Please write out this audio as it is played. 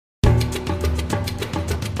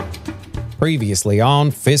Previously on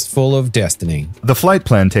Fistful of Destiny. The flight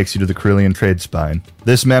plan takes you to the Carillion Trade Spine.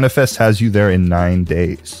 This manifest has you there in 9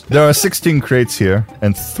 days. There are 16 crates here,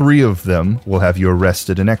 and 3 of them will have you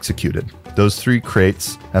arrested and executed. Those 3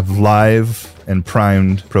 crates have live and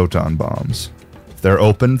primed proton bombs. If they're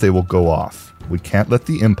opened, they will go off. We can't let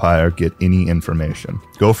the Empire get any information.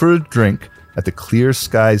 Go for a drink at the Clear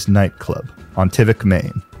Skies nightclub on Tivik,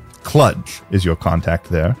 Maine. Kludge is your contact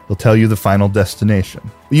there. He'll tell you the final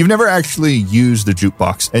destination. You've never actually used the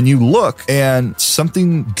jukebox, and you look, and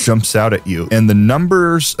something jumps out at you, and the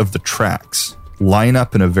numbers of the tracks line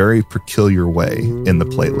up in a very peculiar way in the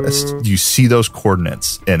playlist. You see those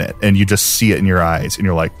coordinates in it, and you just see it in your eyes, and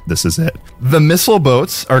you're like, this is it. The missile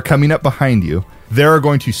boats are coming up behind you. They're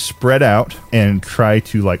going to spread out and try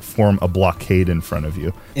to form a blockade in front of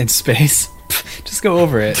you. In space? Just go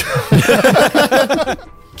over it.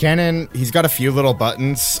 Cannon, he's got a few little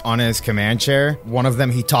buttons on his command chair. One of them,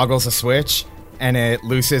 he toggles a switch, and it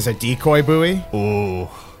looses a decoy buoy. Oh,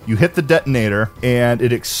 you hit the detonator, and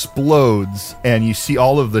it explodes, and you see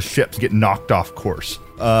all of the ships get knocked off course.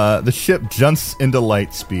 The ship jumps into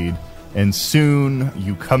light speed, and soon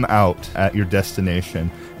you come out at your destination.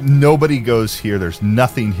 Nobody goes here. There's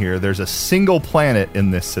nothing here. There's a single planet in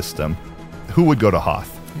this system. Who would go to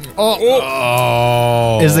Hoth?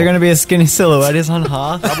 Oh. Is there going to be a skinny silhouette is on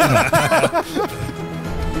Hoth?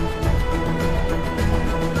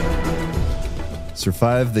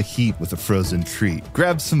 Survive the heat with a frozen treat.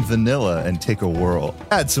 Grab some vanilla and take a whirl.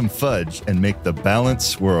 Add some fudge and make the balance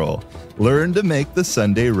swirl. Learn to make the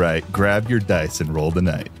Sunday right. Grab your dice and roll the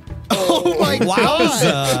night. Oh my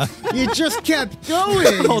God! You just kept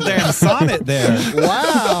going. Whole damn sonnet there.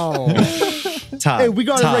 Wow. Todd, Hey, we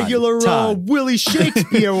got a regular Willie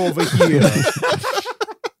Shakespeare over here.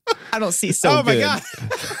 I don't see so good. Oh my God.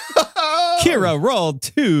 Kira rolled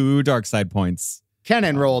 2 dark side points.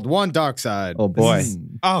 Cannon rolled 1 dark side. Oh boy.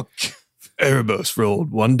 Oh, Erebos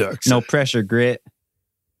rolled 1 dark side. No pressure, Grit.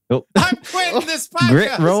 Oh. I'm quitting this podcast.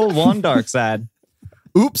 Grit roll 1 dark side.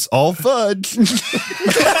 Oops, all fudge.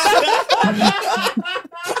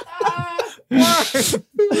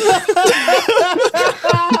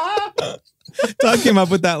 Todd came up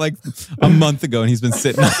with that a month ago, and he's been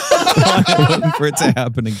sitting on it waiting for it to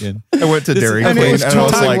happen again. I went to Dairy Queen, and I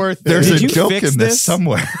was like, there's a joke in this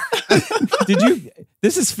somewhere.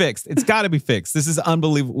 This is fixed. It's got to be fixed. This is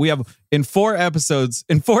unbelievable. We have, in 4 episodes,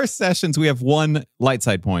 in 4 sessions, we have 1 light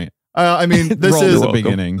side point. I mean, this is is the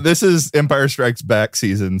beginning. This is Empire Strikes Back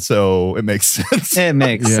season, so it makes sense. It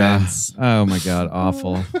makes sense. Oh my God,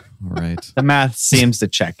 awful. All right. The math seems to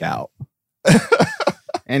check out.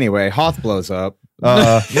 Anyway, Hoth blows up.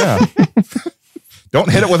 Yeah. Don't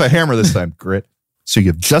hit it with a hammer this time, Grit. So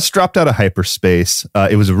you've just dropped out of hyperspace.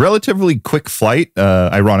 It was a relatively quick flight,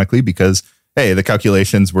 ironically, because, hey, the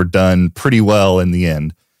calculations were done pretty well in the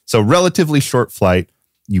end. So relatively short flight.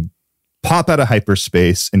 You pop out of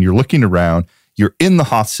hyperspace and you're looking around. You're in the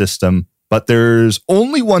Hoth system, but there's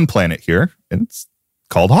only one planet here, and it's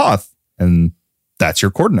called Hoth, and that's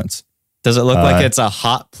your coordinates. Does it look like it's a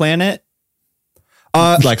hot planet?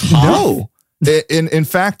 Like Hoth? No. In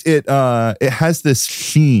fact, it has this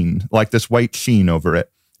sheen, like this white sheen over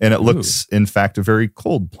it, and it looks, in fact, a very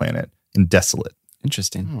cold planet and desolate.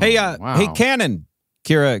 Interesting. Hey, hey, Cannon.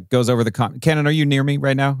 Kira goes over the Cannon, are you near me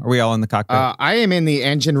right now? Are we all in the cockpit? I am in the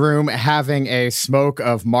engine room having a smoke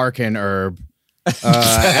of Marken herb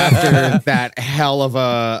after that hell of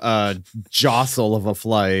a jostle of a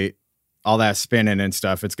flight. All that spinning and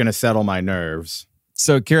stuff. It's going to settle my nerves.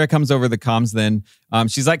 So Kira comes over the comms then.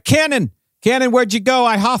 She's like, Cannon, where'd you go?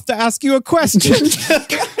 I have to ask you a question.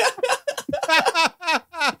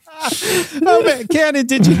 Oh, man. Cannon,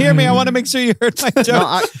 did you hear me? I want to make sure you heard my joke.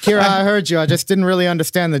 No, Kira, I heard you. I just didn't really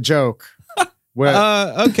understand the joke.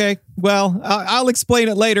 Okay. Well, I'll explain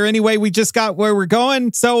it later. Anyway, we just got where we're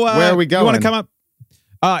going. So where are we going? You want to come up?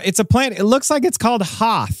 It's a planet. It looks like it's called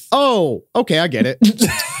Hoth. Oh, okay. I get it.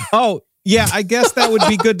 Oh, yeah. I guess that would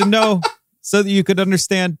be good to know so that you could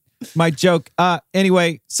understand my joke.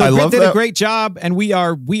 Anyway, so Grit did a great job, and we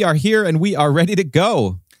are here, and we are ready to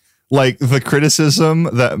go. Like the criticism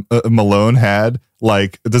that Malone had,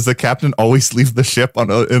 does the captain always leave the ship in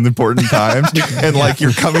important times? And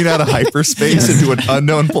you're coming out of hyperspace into an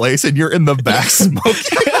unknown place, and you're in the back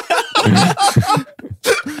smoking.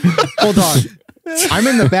 Hold on. I'm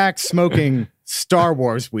in the back smoking Star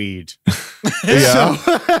Wars weed. Yeah.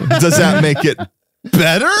 Does that make it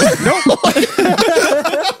better? No.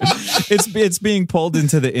 It's being pulled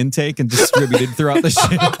into the intake and distributed throughout the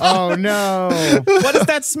ship. Oh no! What is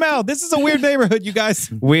that smell? This is a weird neighborhood, you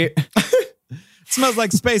guys. It smells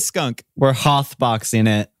like space skunk. We're Hoth boxing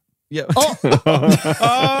it. Yeah. Oh,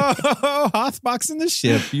 Hothbox in the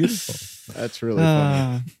ship. Beautiful. That's really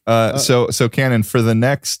funny. So Cannon, for the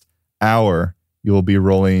next hour, you'll be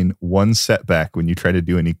rolling one setback when you try to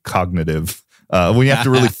do any cognitive. When you have to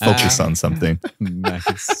really focus on something.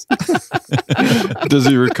 Nice. Does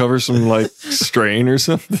he recover some like strain or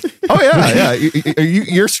something? Oh yeah.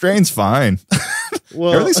 Your strain's fine.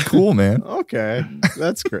 Well, Everything's cool, man. Okay,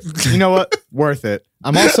 that's great. You know what? Worth it.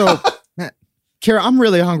 I'm also, Kira, I'm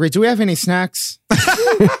really hungry. Do we have any snacks?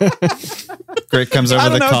 Grit comes over I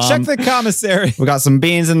don't the know. comm. Check the commissary. We got some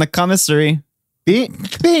beans in the commissary.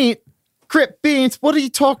 Crit beans. What are you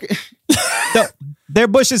talking? They're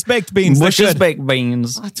Bush's baked beans. They're Bush's good. baked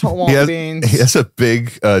beans. I don't want beans. He has a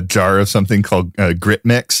big jar of something called grit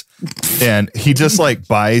mix, and he just like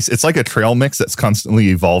buys. It's like a trail mix that's constantly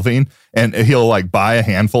evolving, and he'll like buy a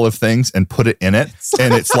handful of things and put it in it,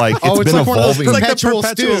 and it's like it's been like one of those evolving. perpetual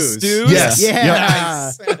stews. Yes.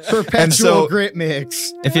 Yeah. Perpetual And so- grit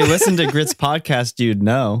mix. If you listen to Grit's podcast, you'd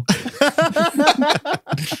know.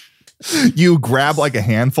 You grab like a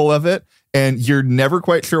handful of it, and you're never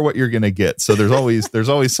quite sure what you're gonna get. So there's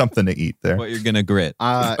always something to eat there. What you're gonna grit?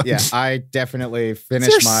 Yeah, I definitely Is finished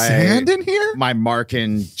there sand in here? my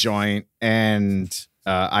Markin joint, and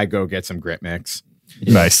I go get some grit mix.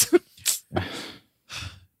 Nice.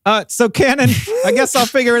 So Cannon, I guess I'll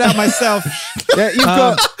figure it out myself. Yeah, you've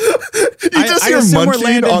got. You just I hear assume we're munching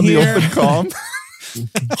landing on here. the open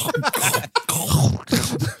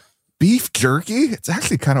comm. Beef jerky? It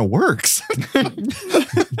actually kind of works.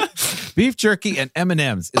 Beef jerky and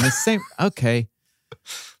M&Ms in the same. Okay.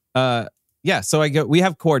 Yeah. So I go. We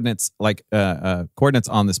have coordinates, like coordinates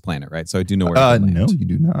on this planet, right? So I do know where. to land. No, you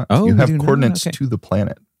do not. Oh, you we have do not? coordinates Okay. to the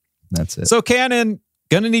planet. That's it. So Cannon,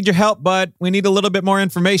 gonna need your help, bud. We need a little bit more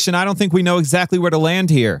information. I don't think we know exactly where to land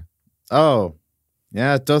here. Oh,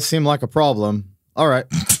 yeah, it does seem like a problem. All right.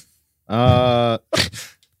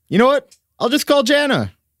 You know what? I'll just call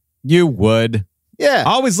Jana. You would. Yeah.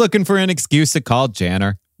 Always looking for an excuse to call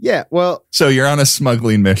Janner. Yeah. Well, So you're on a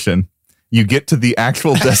smuggling mission. You get to the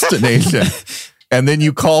actual destination, and then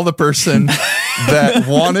you call the person that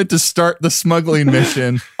wanted to start the smuggling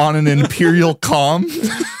mission on an Imperial comm.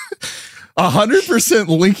 100%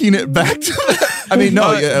 linking it back to that. I mean,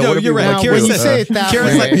 no, you're right. now, when you say it that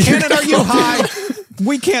Kira's way, like, Cannon, are you high?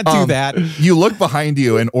 We can't do that. You look behind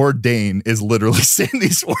you, and Ordain is literally saying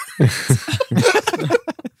these words.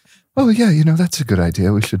 Oh yeah, that's a good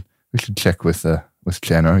idea. We should check with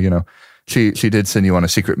Jenna. She did send you on a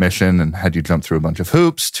secret mission and had you jump through a bunch of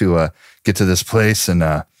hoops to get to this place. And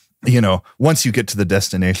once you get to the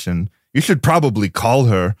destination, you should probably call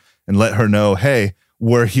her and let her know, hey,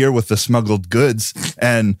 we're here with the smuggled goods,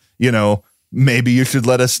 and maybe you should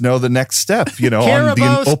let us know the next step. On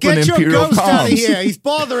the open get your Imperial ghost out of comms. here. He's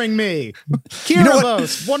bothering me. know what?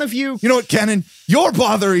 Kirabos, one of you. You know what, Cannon? You're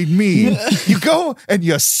bothering me. You go and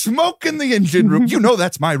you smoke in the engine room.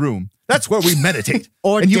 That's my room. That's where we meditate.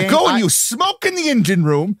 And you go and you smoke in the engine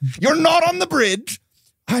room. You're not on the bridge.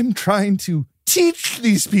 I'm trying to teach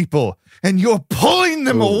these people, and you're pulling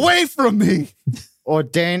them away from me.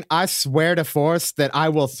 Ordain, I swear to Force that I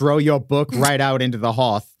will throw your book right out into the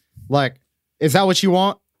hearth. Like, is that what you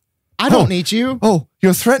want? I don't need you. Oh,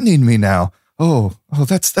 you're threatening me now. Oh,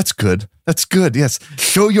 that's good. That's good. Yes.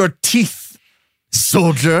 Show your teeth,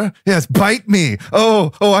 soldier. Yes, bite me.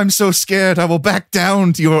 Oh, I'm so scared. I will back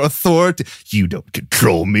down to your authority. You don't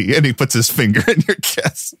control me. And he puts his finger in your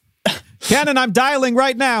chest. Cannon, I'm dialing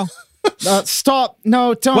right now. Stop.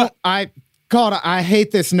 No, don't. What? I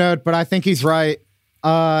hate this nerd, but I think he's right.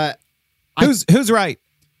 Who's right?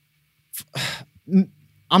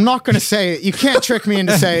 I'm not going to say it. You can't trick me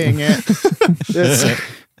into saying it.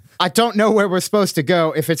 I don't know where we're supposed to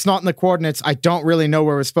go. If it's not in the coordinates, I don't really know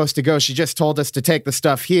where we're supposed to go. She just told us to take the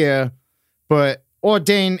stuff here. But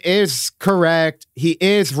Ordain is correct. He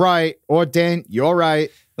is right. Ordain, you're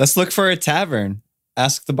right. Let's look for a tavern.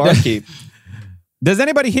 Ask the barkeep. Does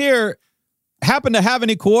anybody here happen to have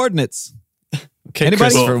any coordinates? Okay,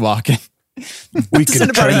 Anybody? Christopher walking. We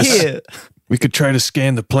could try to here. we could try to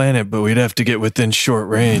scan the planet, but we'd have to get within short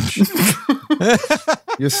range.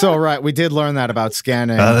 You're so right. We did learn that about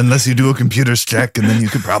scanning. Unless you do a computer's check, and then you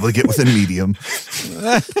could probably get within medium.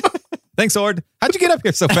 Thanks, Ord. How'd you get up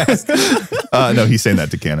here so fast? No, he's saying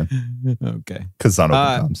that to Cannon Okay. because it's on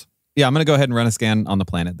open comms. Yeah, I'm going to go ahead and run a scan on the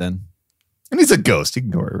planet then. And he's a ghost. He can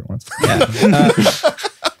go wherever he wants.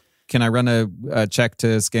 Can I run a check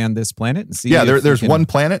to scan this planet and see? Yeah, if there's we can- one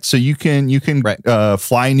planet, so you can Right.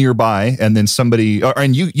 fly nearby, and then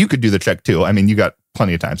and you could do the check too. I mean, you got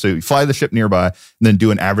plenty of time, so you fly the ship nearby, and then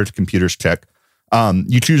do an average computer's check.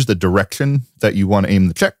 You choose the direction that you want to aim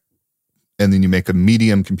the check, and then you make a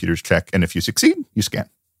medium computer's check. And if you succeed, you scan.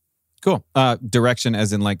 Cool. Direction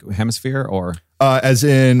as in like hemisphere or? As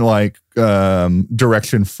in like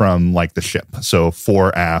direction from like the ship. So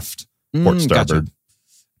fore, aft, port, starboard,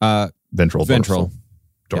 ventral.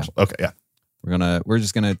 Dorsal. Yeah. Okay, yeah. We're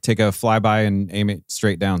just gonna take a flyby and aim it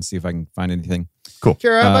straight down, see if I can find anything. Cool.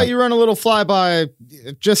 Kira, how about you run a little flyby,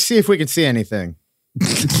 just see if we can see anything.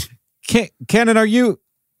 Cannon, are you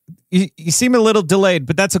seem a little delayed,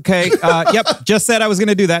 but that's okay. Yep, just said I was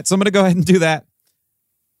gonna do that, so I'm gonna go ahead and do that.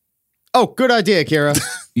 Oh, good idea, Kira.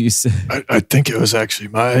 I think it was actually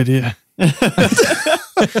my idea.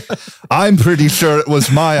 I'm pretty sure it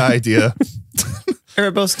was my idea.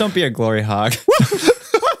 Erebos, don't be a glory hog.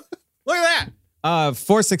 Look at that.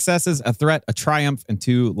 4 successes, a threat, a triumph, and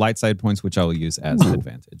 2 light side points, which I will use as an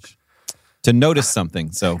advantage to notice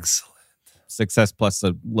something. So excellent. Success plus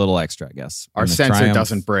a little extra, I guess. Our sensor triumph,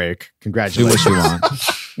 doesn't break. Congratulations. Do what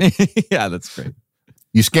you want. Yeah, that's great.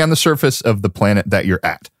 You scan the surface of the planet that you're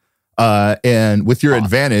at. And with your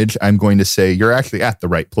advantage, I'm going to say you're actually at the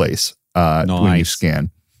right place when you scan.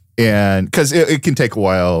 And because it can take a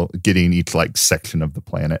while getting each like section of the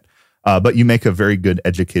planet. But you make a very good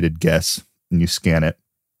educated guess and you scan it.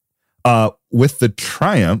 With the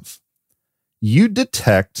triumph, you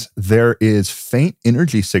detect there is faint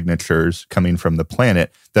energy signatures coming from the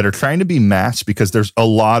planet that are trying to be masked because there's a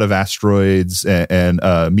lot of asteroids and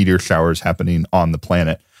meteor showers happening on the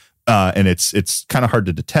planet. And it's kind of hard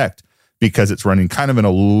to detect because it's running kind of in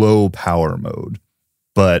a low power mode.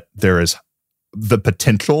 But there is the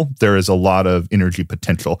potential. There is a lot of energy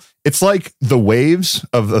potential. It's like the waves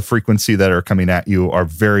of the frequency that are coming at you are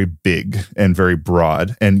very big and very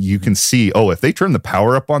broad. And you can see, if they turn the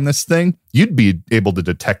power up on this thing, you'd be able to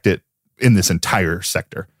detect it in this entire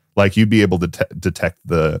sector. Like you'd be able to detect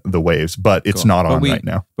the waves, but it's not on right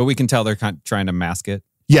now. But we can tell they're trying to mask it.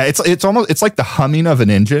 Yeah, it's like the humming of an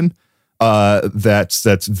engine.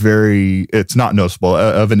 That's very, it's not noticeable,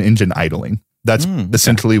 of an engine idling. That's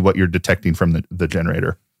essentially what you're detecting from the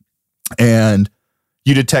generator. And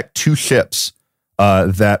you detect 2 ships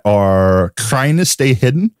that are trying to stay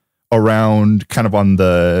hidden around kind of on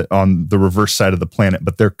the reverse side of the planet,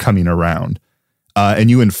 but they're coming around.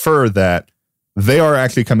 And you infer that they are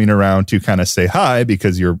actually coming around to kind of say hi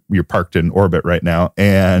because you're parked in orbit right now.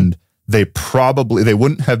 And they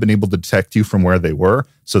wouldn't have been able to detect you from where they were.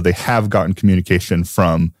 So they have gotten communication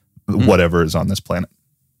from whatever is on this planet.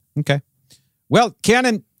 Okay. Well,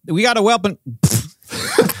 Cannon, we got a welcome.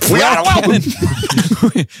 We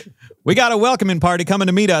got a welcoming party coming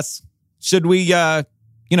to meet us. Should we,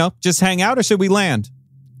 just hang out or should we land?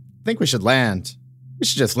 I think we should land. We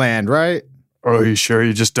should just land, right? Are you sure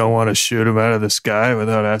you just don't want to shoot him out of the sky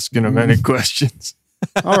without asking him any questions?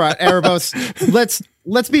 All right, Erebos,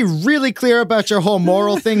 let's be really clear about your whole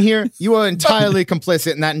moral thing here. You are entirely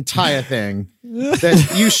complicit in that entire thing.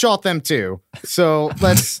 That you shot them too. So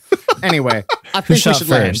anyway, I think we should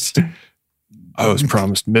first? land. I was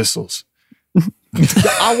promised missiles.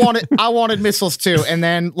 I wanted missiles too, and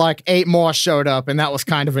then like 8 more showed up, and that was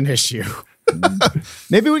kind of an issue.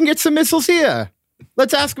 Maybe we can get some missiles here.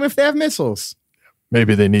 Let's ask them if they have missiles.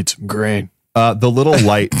 Maybe they need some grain. The little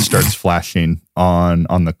light starts flashing on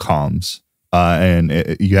the comms, and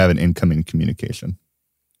you have an incoming communication.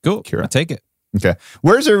 Cool. Kira. I'll take it. Okay.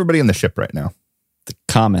 Where's everybody in the ship right now? The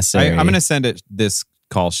commissary. I'm going to send this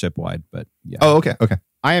call shipwide, but yeah. Oh, okay.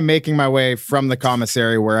 I am making my way from the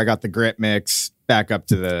commissary where I got the grit mix back up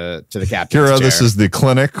to the captain's Kira, chair. this is the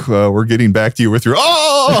clinic. We're getting back to you with your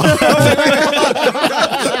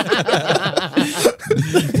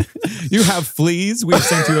You have fleas. We've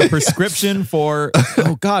sent you a prescription for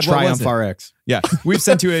Triumph RX. Yeah, we've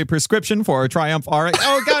sent you a prescription for a Triumph RX.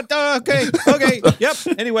 Oh God. Okay. Yep.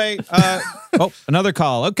 Anyway. Another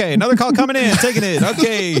call. Okay, another call coming in. Taking it.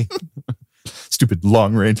 Okay. Stupid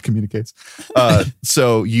long range communicates.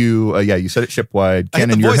 So you set it shipwide. Cannon,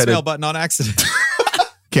 I hit the you're voicemail headed. button on accident.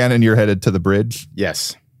 Cannon, you're headed to the bridge.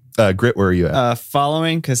 Yes. Grit, where are you at?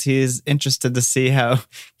 Following because he's interested to see how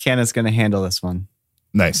Cannon's going to handle this one.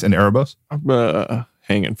 Nice. And Erebos? I'm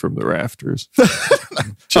hanging from the rafters.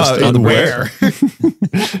 Just where?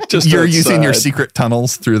 Just you're outside. using your secret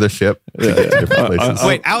tunnels through the ship to get to different places.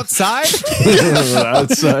 Wait, outside?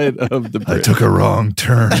 Outside of the bridge. I took a wrong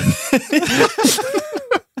turn.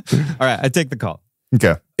 All right, I take the call.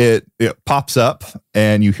 Okay. It pops up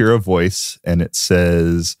and you hear a voice and it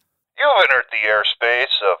says, "You've entered the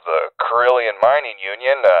airspace of the Carillion Mining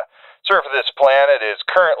Union. Surface of this planet is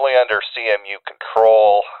currently under CMU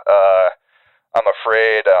control. I'm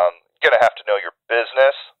afraid I'm going to have to know your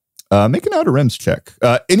business." Make an outer rims check.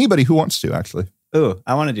 Anybody who wants to, actually. Ooh,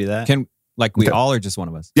 I want to do that. Can we all or just one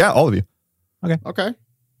of us? Yeah, all of you. Okay.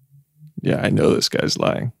 Yeah, I know this guy's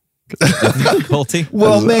lying. Difficulty.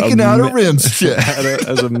 Well, making out a rims check.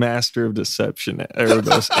 As a master of deception,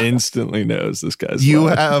 Erebos instantly knows this guy's You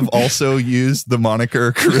lying. have also used the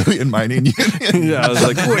moniker Carillion Mining Union. Yeah, I was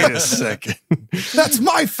like, wait a second. That's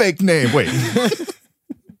my fake name. Wait.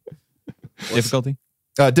 Difficulty.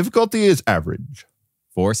 Difficulty is average.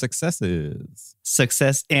 4 successes.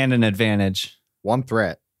 Success and an advantage. 1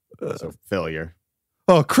 threat. So failure.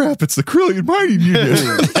 Oh, crap. It's the Carillion Mining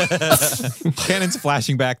Union. Cannon's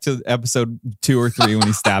flashing back to episode 2 or 3 when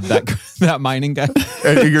he stabbed that mining guy.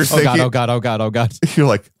 And you're thinking, oh God. You're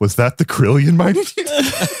like, was that the Carillion Mining Union?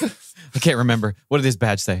 I can't remember. What did his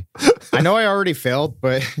badge say? I know I already failed,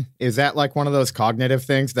 but is that like one of those cognitive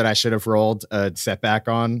things that I should have rolled a setback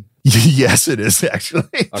on? Yes, it is actually.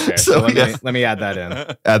 Okay, So, let me add that in.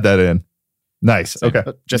 add that in. Nice. Okay.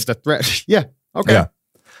 Just a threat. Yeah. Okay. Yeah.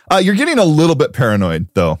 You're getting a little bit paranoid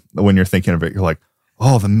though when you're thinking of it. You're like,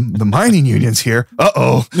 oh, the mining union's here.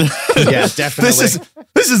 Uh-oh. Yeah, definitely.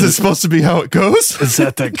 This isn't supposed to be how it goes. Is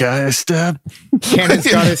that guy I stabbed? Cannon's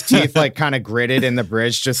got his teeth like kind of gritted in the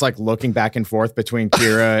bridge, just like looking back and forth between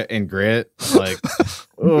Kira and Grit. Like,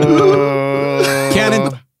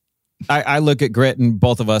 Cannon, I look at Grit and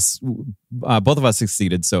both of us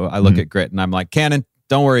succeeded. So I look at Grit and I'm like, Cannon,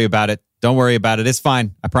 don't worry about it. Don't worry about it. It's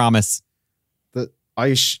fine. I promise.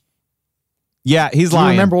 Yeah, he's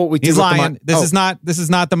lying. Remember what we did? He's with lying. This is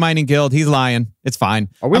not the mining guild. He's lying. It's fine.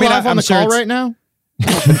 Are we live on the call right now?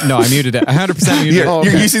 No, I muted it. 100% muted it.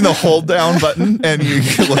 You're using the hold down button and you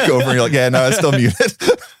look over and you're like, yeah, no, it's still muted.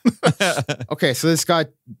 Okay, so this guy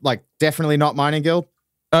like definitely not mining guild.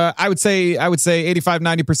 I would say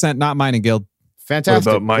 85-90% not mining guild. Fantastic.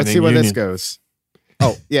 What about mining Let's see where this union? goes.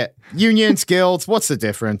 Oh yeah, unions, guilds. What's the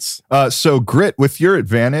difference? So Grit, with your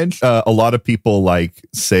advantage, a lot of people like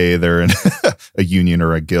say they're in a union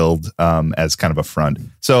or a guild as kind of a front.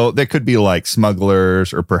 So they could be like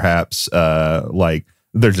smugglers or perhaps like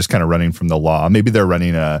they're just kind of running from the law. Maybe they're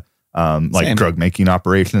running a like drug making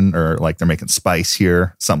operation or like they're making spice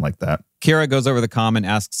here, something like that. Kira goes over the comm and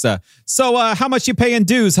asks, so how much you pay in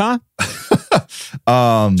dues, huh?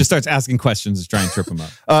 Just starts asking questions to try and trip him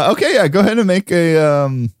up. Okay, yeah, go ahead and make a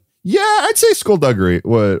I'd say skullduggery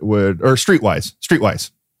would or streetwise.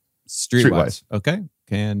 Streetwise. Okay,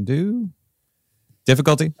 can do.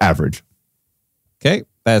 Difficulty Average. Okay,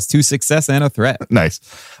 that's 2 success and a threat. Nice.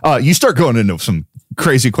 You start going into some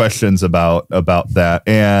crazy questions about that,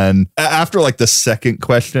 and after like the second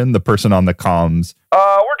question, the person on the comms,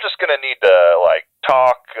 we're just gonna need to like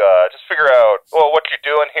talk, just figure out what you're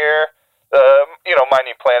doing here.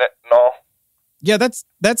 Mining planet and all. Yeah, that's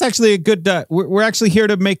actually a good. We're actually here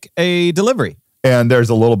to make a delivery. and there's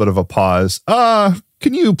a little bit of a pause.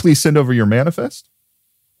 Can you please send over your manifest?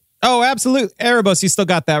 Oh, absolutely. Erebos, you still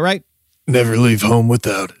got that, right? Never leave home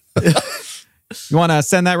without it. You want to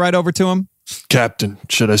send that right over to him? Captain,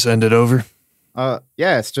 should I send it over?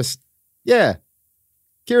 Yeah, it's just, yeah.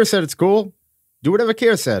 Kira said it's cool. Do whatever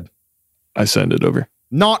Kira said. I send it over.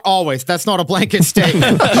 Not always. That's not a blanket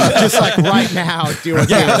statement. Just like right now, do what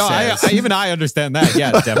Kira says. Even I understand that.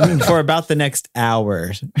 Yeah, definitely. For about the next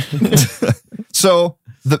hour. So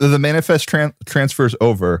the manifest transfers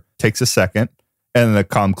over, takes a second, and the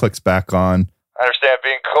comm clicks back on. I understand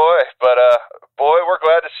being coy, but boy, we're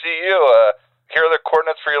glad to see you. Here are the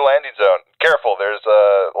coordinates for your landing zone. Careful, there's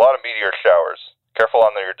a lot of meteor showers. Careful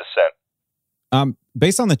on your descent.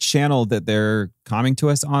 Based on the channel that they're coming to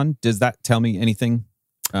us on, does that tell me anything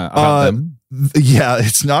about them? Yeah,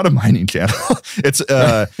 it's not a mining channel. It's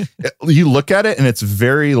you look at it and it's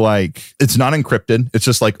very like, it's not encrypted. It's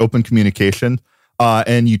just like open communication.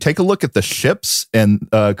 And you take a look at the ships and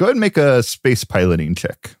go ahead and make a space piloting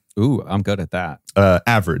check. Ooh, I'm good at that.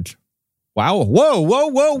 Average. Wow.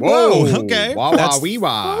 Whoa. Okay. Wah, That's wah, wee,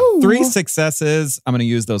 wah. 3 successes. I'm going to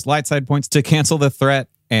use those light side points to cancel the threat,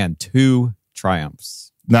 and 2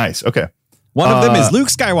 triumphs. Nice. Okay. One of them is Luke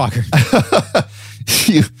Skywalker.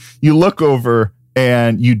 you look over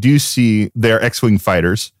and you do see their X-Wing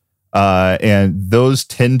fighters. And those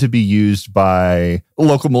tend to be used by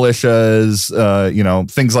local militias,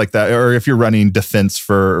 things like that. Or if you're running defense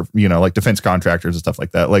for, like defense contractors and stuff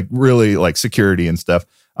like that, like really like security and stuff.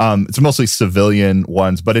 It's mostly civilian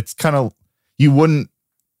ones, but it's kind of,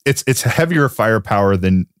 it's heavier firepower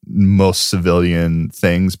than most civilian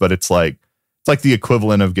things, but it's like the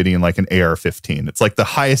equivalent of getting like an AR-15. It's like the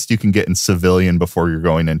highest you can get in civilian before you're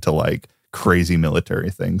going into like crazy military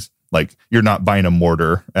things. Like you're not buying a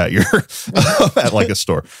mortar at your at like a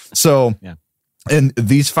store. So, yeah. And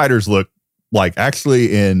these fighters look like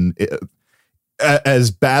actually in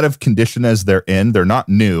as bad of condition as they're in. They're not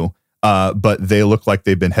new. but they look like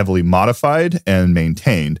they've been heavily modified and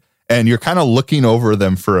maintained. And you're kind of looking over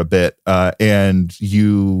them for a bit, and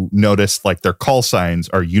you notice like their call signs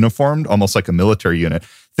are uniformed, almost like a military unit.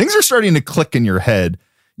 Things are starting to click in your head.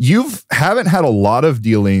 You haven't had a lot of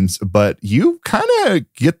dealings, but you kind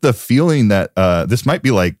of get the feeling that this might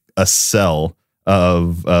be like a cell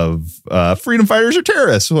of freedom fighters or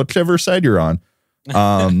terrorists, whichever side you're on.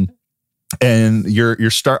 And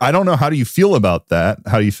I don't know, how do you feel about that?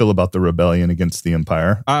 How do you feel about the rebellion against the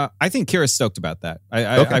Empire? I think Kira's stoked about that.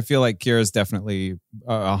 Okay. I feel like Kira's definitely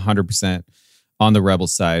 100% on the rebel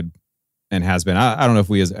side and has been. I don't know if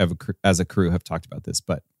we as a crew have talked about this,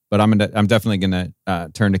 but I'm definitely gonna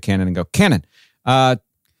turn to Cannon and go, Cannon, I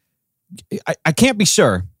can't be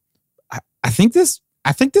sure. I think this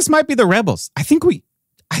might be the rebels. I think we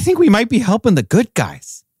might be helping the good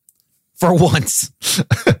guys for once.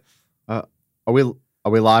 Are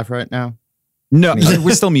we live right now? No,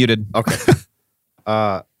 we're still muted. Okay.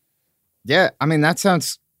 Yeah, I mean that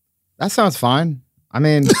sounds fine. I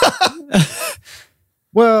mean,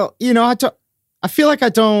 well, I feel like I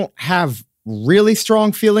don't have really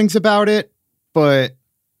strong feelings about it, but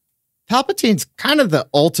Palpatine's kind of the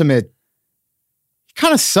ultimate. He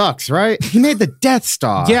kind of sucks, right? He made the Death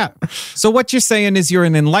Star. Yeah. So what you're saying is you're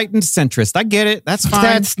an enlightened centrist. I get it. That's fine.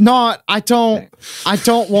 That's not. I don't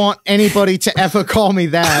want anybody to ever call me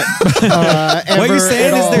that. What you're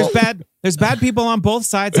saying is there's bad people on both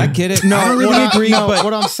sides. I get it. No, I don't really agree. But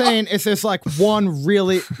what I'm saying is there's like one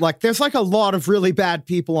really there's like a lot of really bad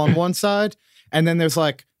people on one side, and then there's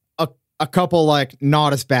like a couple like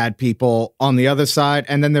not as bad people on the other side,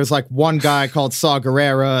 and then there's like one guy called Saw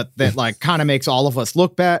Gerrera that like kind of makes all of us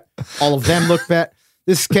look bad, all of them look bad.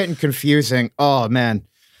 This is getting confusing. Oh man.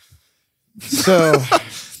 So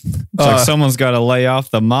it's like someone's got to lay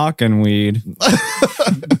off the mocking weed.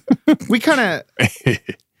 we kind of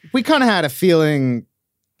had a feeling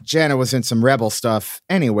Jana was in some rebel stuff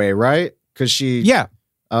anyway, right? Because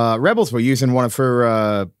rebels were using one of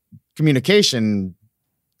her communication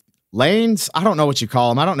lanes. I don't know what you call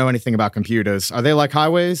them. I don't know anything about computers. Are they like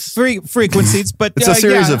highways? Frequencies, but it's a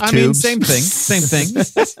series of tubes. I mean, same thing.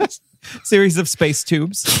 Series of space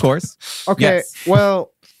tubes, of course. Okay, yes.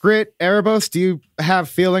 Well, Grit, Erebos, do you have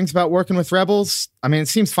feelings about working with rebels? I mean, it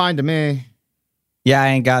seems fine to me. Yeah, I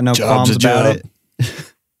ain't got no qualms about it.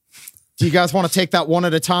 Do you guys want to take that one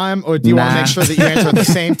at a time, or do you want to make sure that you answer at the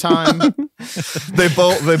same time? They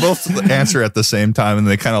both answer at the same time, and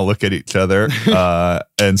they kind of look at each other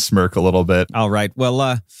and smirk a little bit. All right.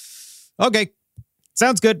 Well, okay.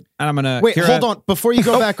 Sounds good. And I'm gonna wait. Hold on. Before you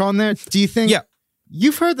go back on there, do you think? Yeah.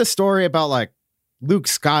 You've heard the story about like Luke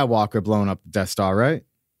Skywalker blowing up the Death Star, right?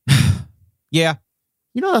 Yeah.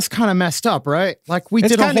 That's kind of messed up, right? Like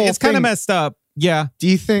did a whole thing. It's kind of messed up. Yeah. Do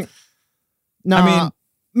you think? No. I mean,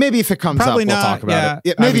 maybe if it comes probably up, we'll not, talk about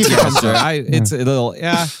it. Maybe if it comes up. It's a little,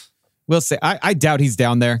 yeah. We'll see. I doubt he's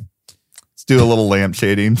down there. Let's do a little lamp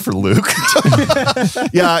shading for Luke.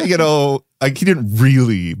 Yeah, he didn't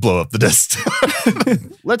really blow up the Death Star.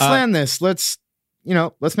 Let's land this. Let's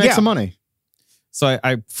make some money. So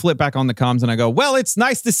I flip back on the comms and I go, well, it's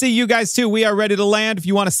nice to see you guys too. We are ready to land. If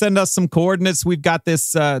you want to send us some coordinates, we've got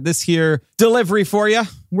this here delivery for you.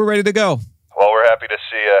 We're ready to go. Well, we're happy to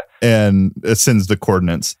see you. And it sends the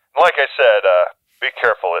coordinates. Like I said, be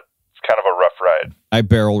careful. It's kind of a rough ride. I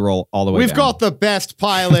barrel roll all the way We've down. got the best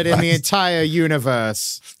pilot in the entire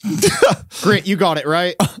universe. Grit, you got it,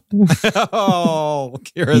 right? Oh,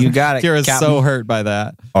 Kira's, you got it. Kira's Captain. so hurt by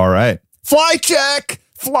that. All right. Fly check.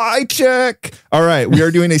 All right. We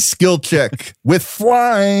are doing a skill check with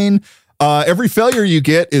flying. Every failure you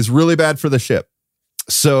get is really bad for the ship.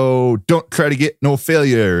 So don't try to get no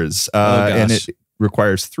failures. And it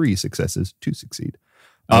requires 3 successes to succeed.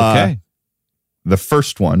 Okay. The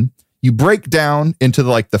first one, you break down into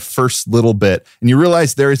the first little bit and you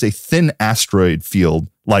realize there is a thin asteroid field,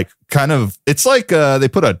 it's like they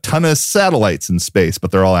put a ton of satellites in space,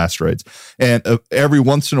 but they're all asteroids. And every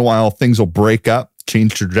once in a while, things will break up,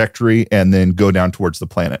 change trajectory, and then go down towards the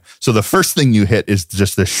planet. So the first thing you hit is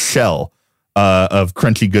just the shell of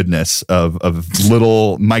crunchy goodness of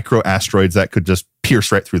little micro asteroids that could just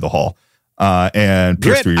pierce right through the hull. And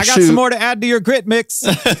pierce Grit, through your I got shoe. some more to add to your grit mix.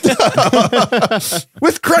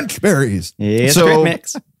 With crunch berries. Yes, so, great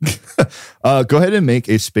mix. Go ahead and make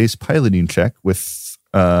a space piloting check with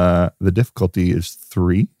the difficulty is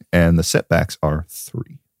 3 and the setbacks are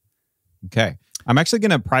 3. Okay. I'm actually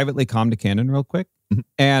going to privately comm to Cannon real quick. Mm-hmm.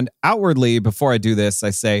 And outwardly, before I do this, I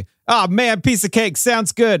say, oh man, piece of cake,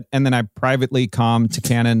 sounds good. And then I privately comm to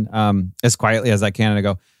Cannon as quietly as I can. And I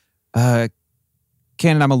go,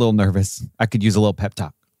 Cannon, I'm a little nervous. I could use a little pep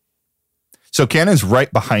talk. So Cannon's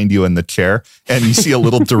right behind you in the chair, and you see a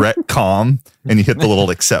little direct comm, and you hit the little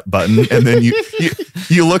accept button, and then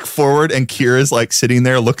you look forward, and Kira's like sitting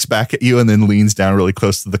there, looks back at you, and then leans down really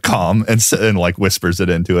close to the comm and like whispers it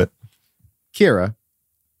into it. Kira,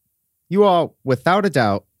 you are without a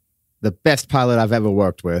doubt the best pilot I've ever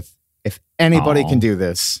worked with. If anybody can do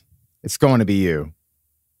this, it's going to be you.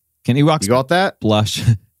 Can he walk? You got that? Blush.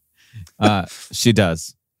 She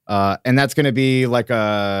does. And that's going to be like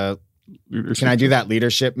a. Can I do that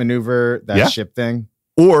leadership maneuver, that ship thing?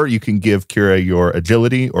 Or you can give Kira your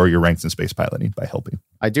agility or your ranks in space piloting by helping.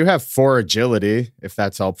 I do have 4 agility, if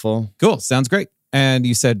that's helpful. Cool. Sounds great. And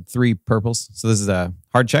you said 3 purples. So this is a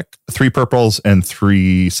hard check. 3 purples and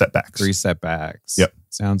 3 setbacks. 3 setbacks. Yep.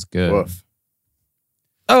 Sounds good. Woof.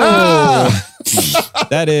 Oh,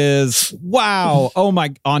 that is wow. Oh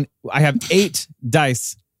my! I have 8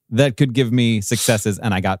 dice that could give me successes,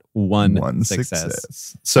 and I got one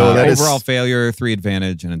success. So that overall is failure, 3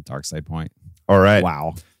 advantage, and a dark side point. all right.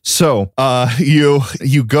 Wow. So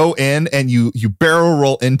you go in and you barrel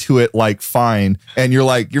roll into it like fine, and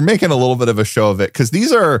you're making a little bit of a show of it because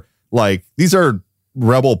these are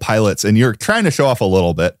rebel pilots, and you're trying to show off a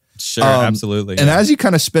little bit. Sure, absolutely. And as you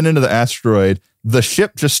kind of spin into the asteroid, the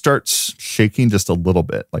ship just starts shaking just a little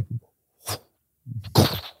bit, like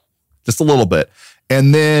just a little bit.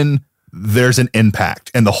 And then there's an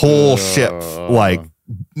impact and the whole ship like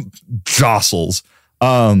jostles.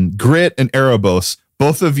 Grit and Erebos,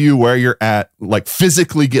 both of you where you're at, like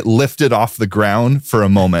physically get lifted off the ground for a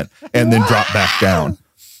moment and then drop back down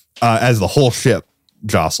as the whole ship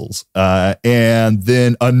jostles. And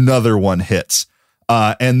then another one hits.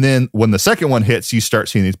 And then when the second one hits, you start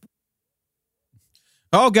seeing these.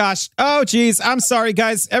 Oh gosh. Oh geez. I'm sorry,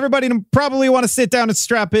 guys. Everybody probably want to sit down and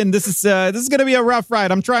strap in. This is going to be a rough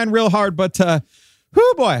ride. I'm trying real hard, but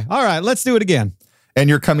whoo boy. All right, let's do it again. And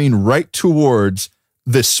you're coming right towards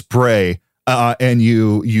this spray, and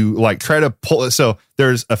you like try to pull it. So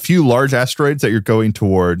there's a few large asteroids that you're going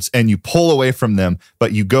towards, and you pull away from them,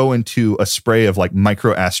 but you go into a spray of like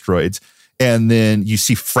micro asteroids. And then you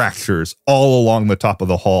see fractures all along the top of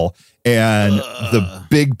the hull, and the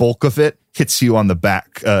big bulk of it hits you on the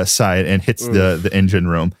back side and hits the engine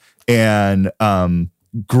room. And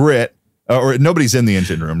Grit, or nobody's in the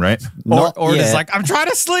engine room, right? Or it's like, I'm trying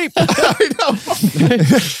to sleep. I know.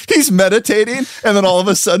 He's meditating, and then all of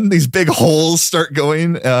a sudden, these big holes start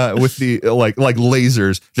going with the like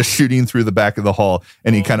lasers just shooting through the back of the hull.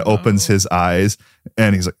 And he kind of opens his eyes,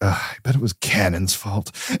 and he's like, I bet it was Cannon's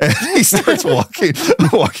fault. And he starts walking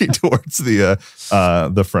towards the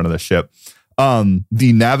front of the ship.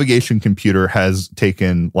 The navigation computer has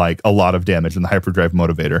taken like a lot of damage in the hyperdrive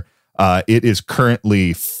motivator. It is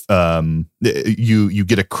currently you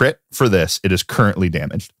get a crit for this. It is currently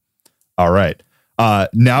damaged. All right.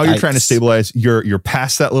 Now you're trying to stabilize. You're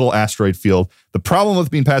past that little asteroid field. The problem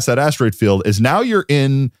with being past that asteroid field is now you're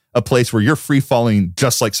in a place where you're free falling,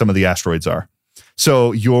 just like some of the asteroids are.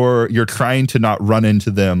 So you're trying to not run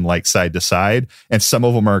into them like side to side, and some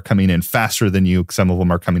of them are coming in faster than you. Some of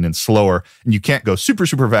them are coming in slower, and you can't go super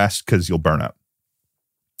fast because you'll burn up.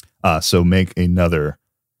 So make another.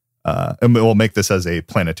 And we'll make this as a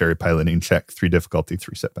planetary piloting check. 3 difficulty,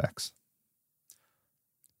 3 setbacks.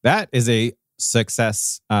 That is a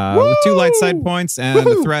success with 2 light side points and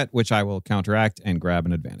a threat, which I will counteract and grab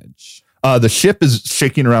an advantage. The ship is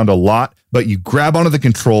shaking around a lot, but you grab onto the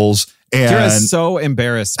controls. And Kira's so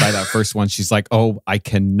embarrassed by that first one. She's like, oh, I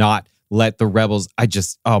cannot let the rebels.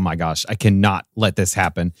 Oh my gosh, I cannot let this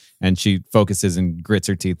happen. And she focuses and grits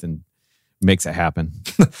her teeth and makes it happen.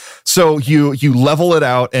 So you level it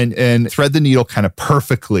out and thread the needle kind of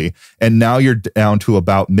perfectly. And now you're down to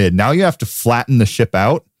about mid. Now you have to flatten the ship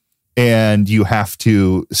out, and you have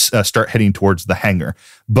to start heading towards the hangar.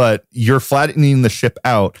 But you're flattening the ship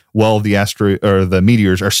out while the asteroid or the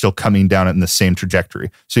meteors are still coming down in the same trajectory.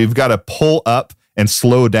 So you've got to pull up and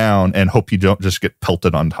slow down and hope you don't just get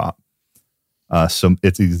pelted on top. So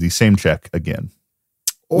it's the same check again.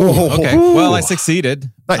 Oh, okay. Well, I succeeded.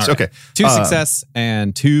 Nice. Right. Okay. 2 success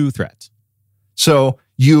and 2 threat. So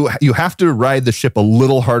you have to ride the ship a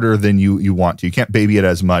little harder than you want to. You can't baby it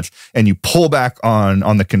as much, and you pull back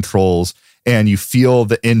on the controls, and you feel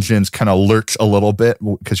the engines kind of lurch a little bit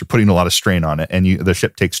because you're putting a lot of strain on it, and the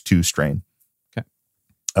ship takes 2 strain.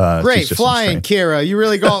 Okay. Great flying, Kira. You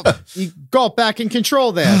really got back in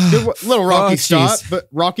control there. Good, little rocky start, but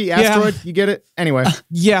rocky asteroid. You get it anyway.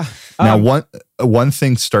 Yeah. Now one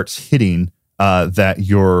thing starts hitting that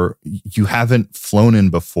you haven't flown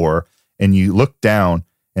in before, and you look down,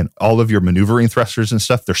 and all of your maneuvering thrusters and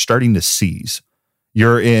stuff, they're starting to seize.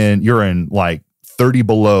 You're in like 30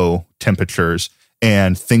 below temperatures,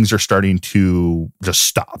 and things are starting to just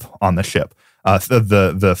stop on the ship.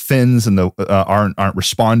 The fins and the aren't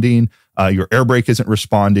responding. Your air brake isn't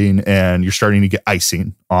responding, and you're starting to get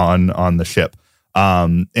icing on the ship.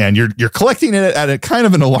 And you're collecting it at a kind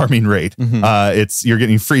of an alarming rate. You're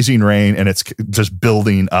getting freezing rain, and it's just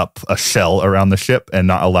building up a shell around the ship and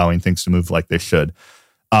not allowing things to move like they should.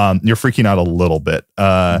 You're freaking out a little bit.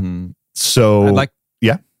 So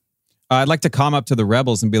I'd like to come up to the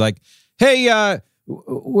rebels and be like, "Hey,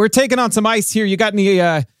 we're taking on some ice here. You got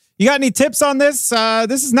any tips on this?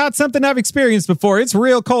 This is not something I've experienced before. It's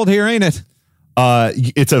real cold here, ain't it?"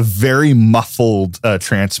 It's a very muffled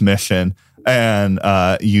transmission, and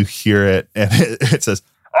you hear it, and it says,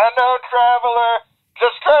 "Unknown traveler,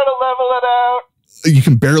 just try to level it out." You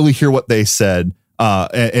can barely hear what they said,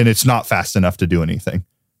 and it's not fast enough to do anything.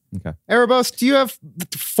 Okay. Erebos, do you have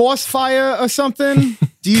force fire or something?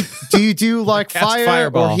 do you do like Cast fire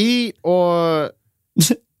fireball. or heat or?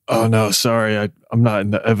 Oh no, sorry, I'm not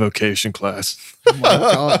in the evocation class. Oh my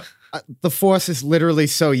God. The force is literally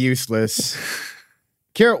so useless.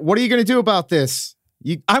 Kira, what are you going to do about this?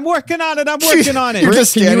 I'm working on it. You're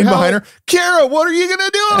just Can you standing help? behind her. Kara, what are you going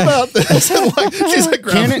to do about this? She's like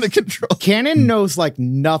grabbing the control. Cannon knows like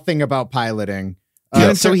nothing about piloting.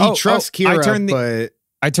 Yeah. So he trusts Kira, but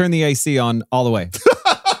I turn the AC on all the way.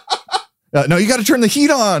 No, you got to turn the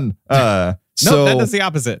heat on. No, that does the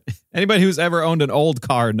opposite. Anybody who's ever owned an old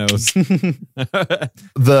car knows. the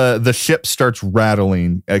ship starts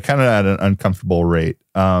rattling kind of at an uncomfortable rate.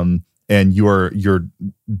 And you're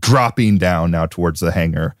dropping down now towards the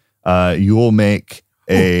hangar. You will make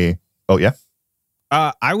a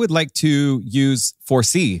I would like to use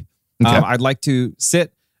foresee. Okay. I'd like to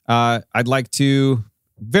sit. I'd like to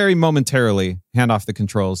very momentarily hand off the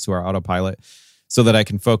controls to our autopilot so that I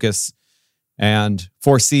can focus and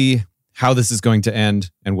foresee how this is going to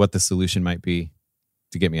end and what the solution might be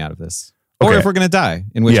to get me out of this. Or Okay. if we're going to die,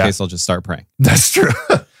 in which case I'll just start praying. That's true.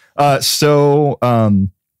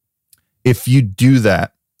 If you do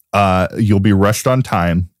that, you'll be rushed on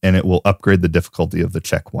time, and it will upgrade the difficulty of the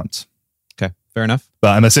check once. Okay, fair enough. But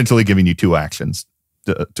I'm essentially giving you 2 actions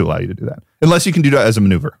to allow you to do that. Unless you can do that as a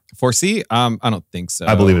maneuver. Foresee? I don't think so.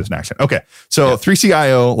 I believe it's an action. Okay. So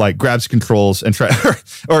 3CIO like grabs controls and try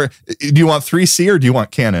or do you want 3C or do you want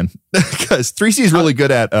Cannon? Because 3C is really good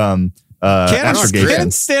at astrogation.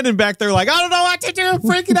 Cannon's standing back there like, I don't know what to do. I'm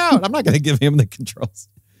freaking out. I'm not going to give him the controls.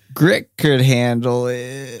 Grit could handle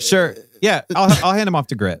it. Sure. Yeah, I'll hand him off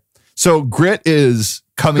to Grit. So Grit is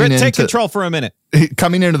coming Grit, into take control for a minute.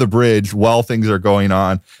 coming into the bridge while things are going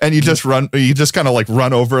on, and you just kind of like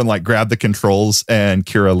run over and like grab the controls, and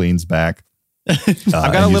Kira leans back. I've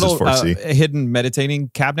got a little hidden meditating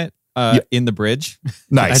cabinet in the bridge.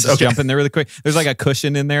 Nice. I just jump in there really quick. There's like a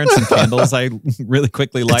cushion in there and some candles I really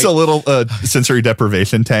quickly light. It's a little sensory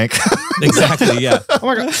deprivation tank. Exactly, yeah. oh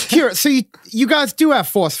my God, Kira, so you guys do have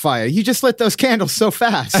force fire. You just lit those candles so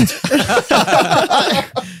fast.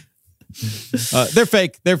 They're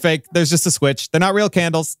fake. There's just a switch. They're not real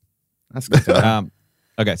candles. That's good to know.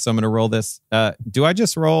 Okay, so I'm going to roll this. Do I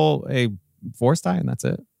just roll a force die and that's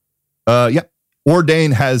it? Yeah.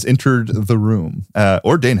 Ordain has entered the room.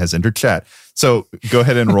 Ordain has entered chat. So go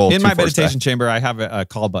ahead and roll. In 2 my force meditation chamber, I have a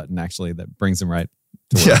call button actually that brings him right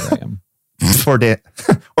to where I am.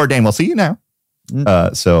 Ordain, we'll see you now.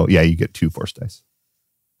 So yeah, you get 2 force dice.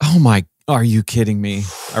 Oh my, are you kidding me?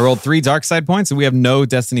 I rolled 3 dark side points and we have no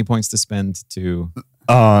destiny points to spend to...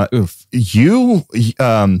 Oof. You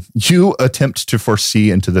attempt to foresee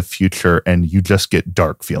into the future and you just get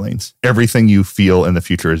dark feelings. Everything you feel in the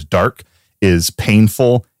future is dark, is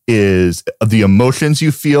painful, is the emotions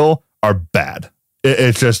you feel are bad.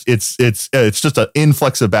 It's just an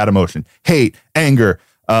influx of bad emotion. Hate, anger,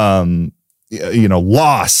 loss,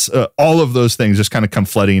 all of those things just kind of come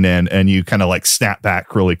flooding in, and you kind of like snap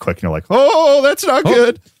back really quick and you're like, oh, that's not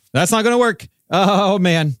good. That's not going to work. Oh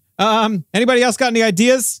man. Anybody else got any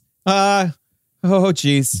ideas?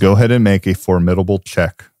 Geez. Go ahead and make a formidable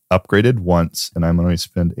check. Upgraded once, and I'm going to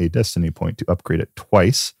spend a destiny point to upgrade it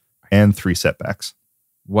twice and 3 setbacks.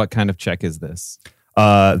 What kind of check is this?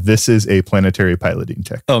 This is a planetary piloting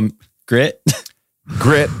check. Grit.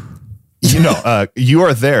 Grit. You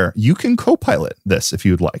are there. You can co-pilot this if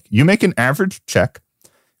you would like. You make an average check.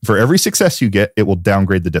 For every success you get, it will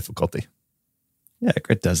downgrade the difficulty. Yeah,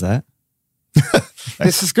 Grit does that.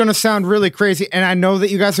 This is going to sound really crazy, and I know that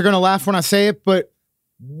you guys are going to laugh when I say it, but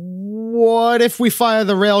what if we fire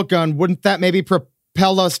the railgun? Wouldn't that maybe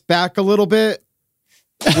propel us back a little bit?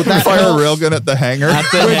 Would that Fire help? a railgun at the hangar. Not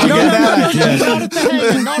at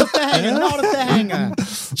the hangar.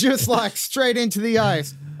 Just like straight into the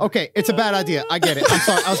ice. Okay, it's a bad idea. I get it. I'm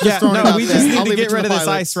sorry. I was just throwing it out we there. just need I'll to leave it get rid the of this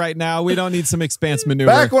pilots. ice right now. We don't need some expanse maneuver.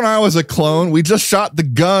 Back when I was a clone, we just shot the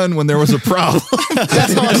gun when there was a problem.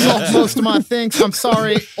 That's how I solve most of my things. I'm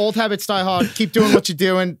sorry. Old habits die hard. Keep doing what you're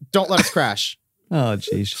doing. Don't let us crash. Oh,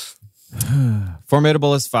 jeez.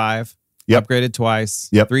 Formidable is 5. Yep. Upgraded twice.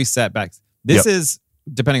 Yep. 3 setbacks. This Yep. is,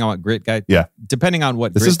 depending on what grit guy. Yeah. Depending on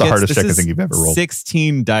what This grit is the gets, hardest this check I is think you've ever rolled.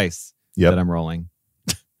 16 dice Yep. that I'm rolling.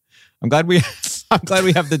 I'm glad we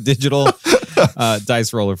have the digital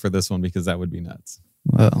dice roller for this one because that would be nuts.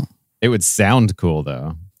 Well, It would sound cool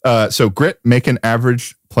though. So Grit, make an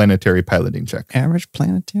average planetary piloting check. average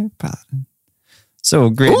planetary pilot. So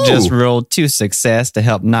Grit Ooh. just rolled 2 success to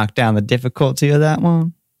help knock down the difficulty of that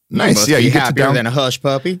one. Nice. Must Yeah, be you get to happier down, than a hush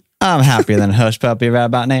puppy. I'm happier than a hush puppy right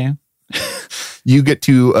about now. you get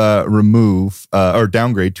to remove or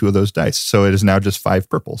downgrade 2 of those dice. So it is now just 5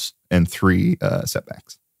 purples and 3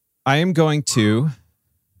 setbacks. I am going to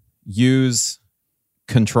use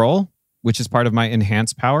control, which is part of my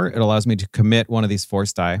enhanced power. It allows me to commit one of these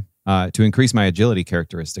force die to increase my agility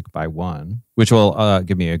characteristic by 1, which will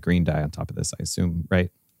give me a green die on top of this, I assume,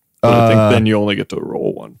 right? But I think then you only get to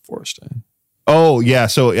roll 1 force die. Oh, yeah.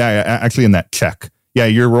 So yeah, actually in that check. Yeah,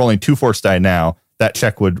 you're rolling 2 force die now. That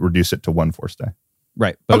check would reduce it to 1 force die.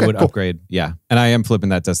 Right. But Okay, it would cool. upgrade. Yeah. And I am flipping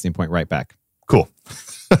that destiny point right back Cool.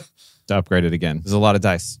 to upgrade it again. There's a lot of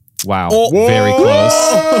dice. Wow. Very close.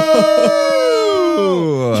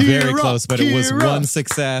 Very close, but it was 1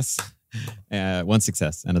 success. 1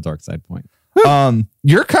 success and a dark side point.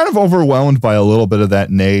 You're kind of overwhelmed by a little bit of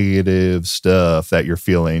that negative stuff that you're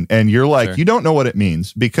feeling, and you're like, Sure. you don't know what it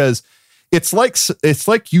means because it's like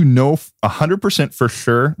 100% for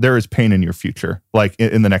sure there is pain in your future, like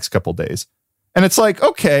in the next couple days, and it's like,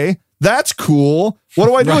 okay, that's cool. What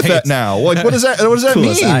do I do with Right. that now? Like, what does that Cool as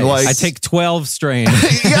mean? ice. Like, I take 12 strain.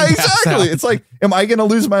 yeah, exactly. It's like, am I going to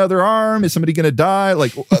lose my other arm? Is somebody going to die?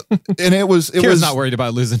 Like, and it was Kira's not worried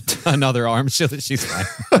about losing another arm. She's fine.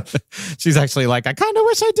 She's actually like, I kind of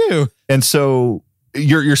wish I do. And so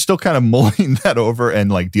you're still kind of mulling that over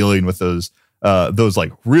and like dealing with those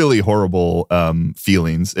like really horrible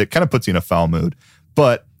feelings. It kind of puts you in a foul mood,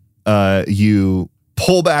 but you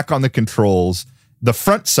pull back on the controls. The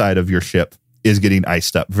front side of your ship is getting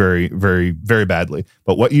iced up very, very, very badly.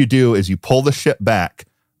 But what you do is you pull the ship back.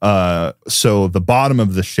 So the bottom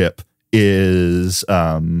of the ship is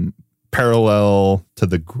parallel to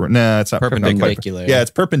the ground. Nah, it's not Perpendicular. Yeah,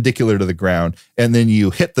 it's perpendicular to the ground. And then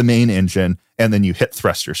you hit the main engine and then you hit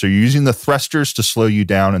thruster. So you're using the thrusters to slow you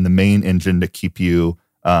down and the main engine to keep you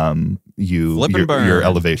Flip and burn. your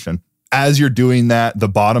elevation. As you're doing that, the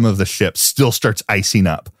bottom of the ship still starts icing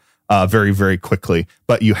up very, very quickly.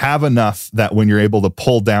 But you have enough that when you're able to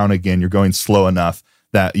pull down again, you're going slow enough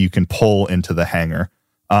that you can pull into the hangar.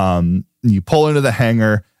 You pull into the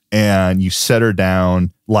hangar and you set her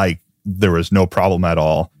down like there was no problem at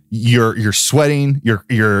all. You're sweating, the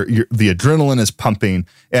adrenaline is pumping,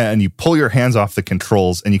 and you pull your hands off the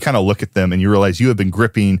controls and you kind of look at them and you realize you have been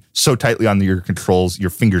gripping so tightly on your controls, your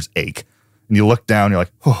fingers ache. And you look down, you're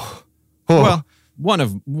like, oh. Well, one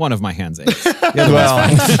of my hands aches.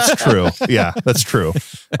 Well, that's true. Yeah, that's true.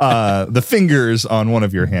 The fingers on one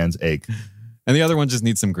of your hands ache. And the other one just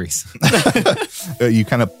needs some grease. You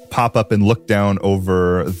kind of pop up and look down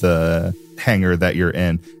over the hangar that you're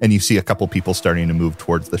in, and you see a couple people starting to move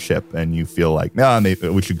towards the ship, and you feel like, maybe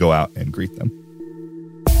we should go out and greet them.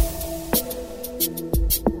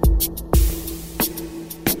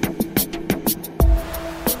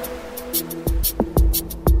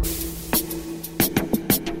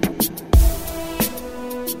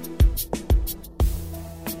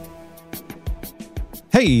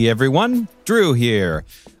 Hey everyone, Drew here.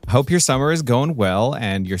 Hope your summer is going well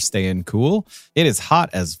and you're staying cool. It is hot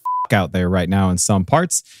as out there right now in some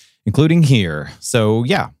parts, including here. So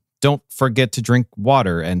yeah, don't forget to drink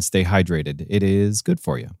water and stay hydrated. It is good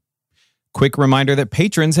for you. Quick reminder that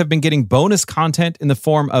patrons have been getting bonus content in the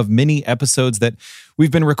form of mini episodes that we've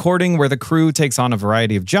been recording where the crew takes on a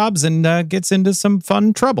variety of jobs and gets into some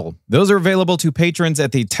fun trouble. Those are available to patrons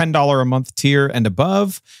at the $10 a month tier and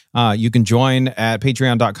above. You can join at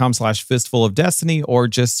patreon.com/fistful of destiny or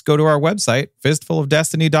just go to our website,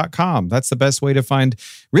 fistfulofdestiny.com. That's the best way to find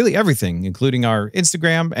really everything, including our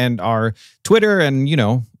Instagram and our Twitter and,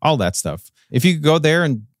 all that stuff. If you could go there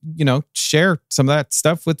and share some of that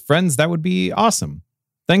stuff with friends, that would be awesome.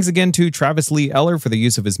 Thanks again to Travis Lee Eller for the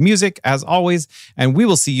use of his music, as always, and we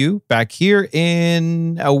will see you back here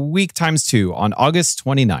in a week times 2 on August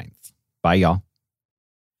 29th. Bye, y'all.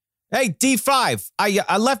 Hey, D5,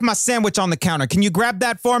 I left my sandwich on the counter. Can you grab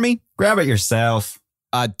that for me? Grab it yourself.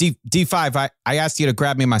 D5, I asked you to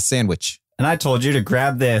grab me my sandwich. And I told you to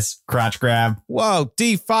grab this, crotch grab. Whoa,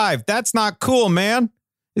 D5, that's not cool, man.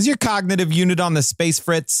 Is your cognitive unit on the space,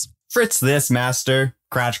 Fritz? Fritz this, master,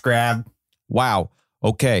 crotch grab. Wow.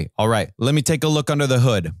 Okay. All right. Let me take a look under the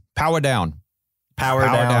hood. Power down. Power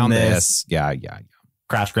down this. Yeah.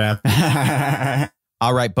 Crotch grab.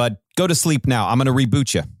 All right, bud. Go to sleep now. I'm going to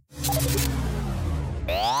reboot you.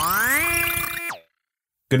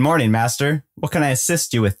 Good morning, master. What can I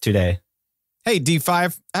assist you with today? Hey,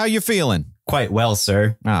 D5, how you feeling? Quite well,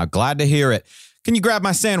 sir. Glad to hear it. Can you grab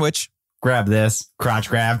my sandwich? Grab this, crotch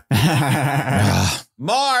grab.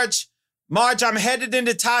 Marge, I'm headed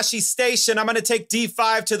into Tashi Station. I'm going to take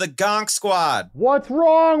D5 to the Gonk Squad. What's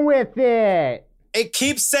wrong with it? It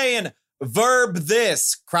keeps saying verb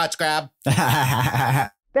this, crotch grab.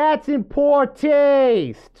 That's in poor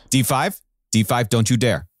taste. D5, don't you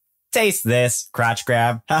dare. Taste this, crotch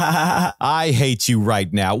grab. I hate you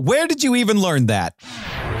right now. Where did you even learn that?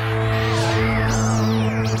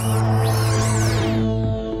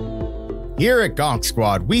 Here at Gonk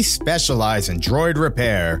Squad, we specialize in droid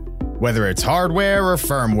repair. Whether it's hardware or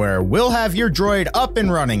firmware, we'll have your droid up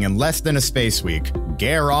and running in less than a space week.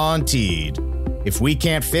 Guaranteed. If we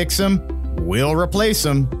can't fix them, we'll replace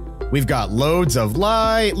them. We've got loads of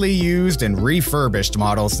lightly used and refurbished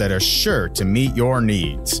models that are sure to meet your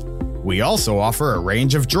needs. We also offer a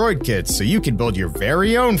range of droid kits so you can build your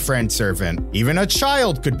very own friend servant. Even a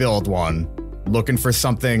child could build one. Looking for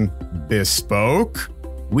something bespoke?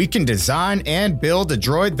 We can design and build a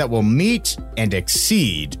droid that will meet and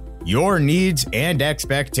exceed your needs and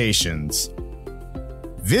expectations.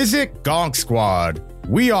 Visit Gonk Squad.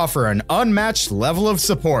 We offer an unmatched level of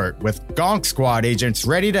support with Gonk Squad agents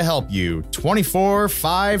ready to help you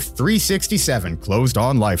 24/5, 367, closed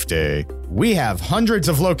on Life Day. We have hundreds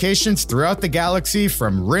of locations throughout the galaxy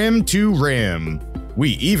from rim to rim.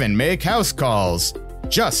 We even make house calls.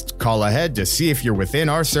 Just call ahead to see if you're within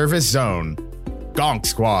our service zone. Gonk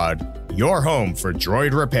Squad, your home for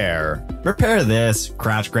droid repair. Repair this,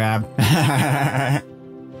 crotch grab.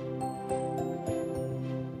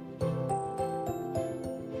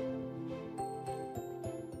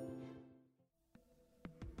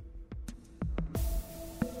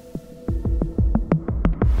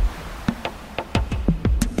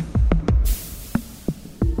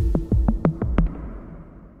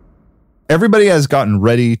 Everybody has gotten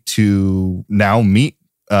ready to now meet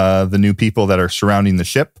the new people that are surrounding the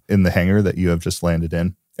ship in the hangar that you have just landed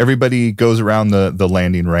in. Everybody goes around the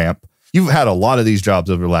landing ramp. You've had a lot of these jobs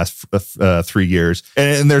over the last 3 years,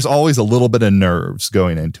 and there's always a little bit of nerves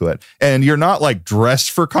going into it. And you're not like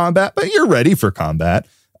dressed for combat, but you're ready for combat.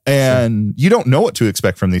 And you don't know what to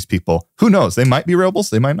expect from these people. Who knows? They might be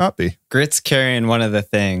rebels. They might not be. Grit's carrying one of the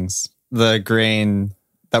things, the grain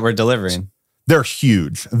that we're delivering. They're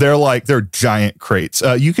huge. They're giant crates.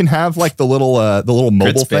 You can have like the little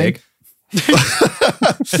mobile thing.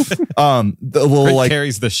 The little Crit like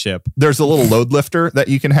carries the ship. there's a little load lifter that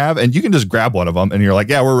you can have, and you can just grab one of them, and you're like,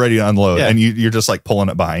 yeah, we're ready to unload, Yeah. and you're just like pulling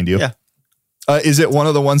it behind you. Yeah. Is it one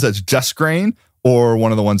of the ones that's just grain, or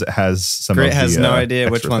one of the ones that has some? Grit of has the, no idea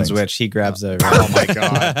which extra one's things? which. He grabs a. Oh my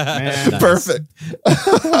god, man. Perfect.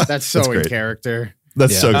 That's so That's in great. character.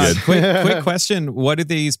 That's so good. Quick question. What do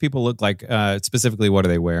these people look like? Specifically, what are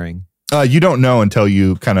they wearing? You don't know until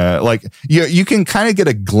you kind of like you can kind of get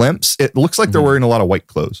a glimpse. It looks like they're wearing a lot of white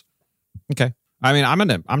clothes. Okay. I mean,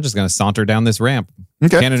 I'm just gonna saunter down this ramp.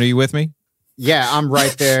 Okay. Cannon, are you with me? Yeah, I'm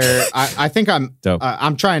right there. I think I'm Dope.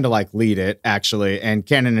 I'm trying to like lead it actually, and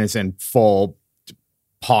Cannon is in full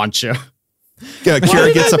poncho. Yeah,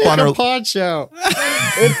 Kira gets up on her. poncho.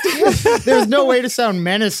 There's no way to sound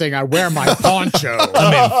menacing. I wear my poncho.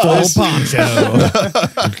 I'm in full poncho.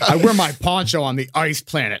 I wear my poncho on the ice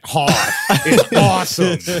planet Hoth. It's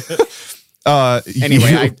awesome.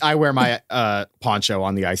 Anyway, I wear my poncho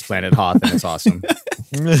on the ice planet Hoth, and it's awesome.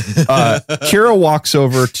 Kira walks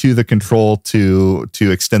over to the control to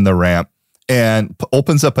extend the ramp and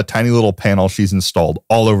opens up a tiny little panel she's installed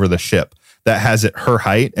all over the ship that has it her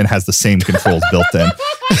height and has the same controls built in.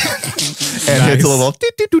 And hits a little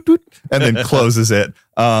doot, doot, doot, doot, and then closes it.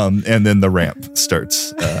 And then the ramp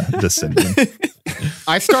starts descending.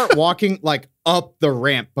 I start walking like up the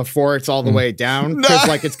ramp before it's all the way down because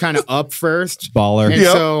like it's kind of up first. Baller. And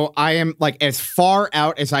Yep. so I am like as far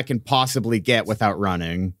out as I can possibly get without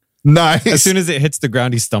running. Nice. As soon as it hits the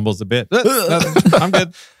ground, he stumbles a bit. I'm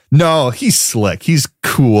good. No, he's slick. He's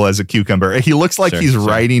cool as a cucumber. He looks like he's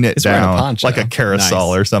riding it He's wearing a down poncho. like a carousel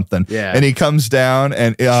Nice. or something. Yeah. And he comes down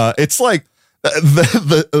and it's like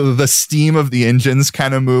the steam of the engines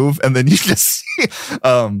kind of move, and then you just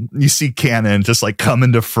see Cannon just like come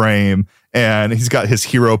into frame, and he's got his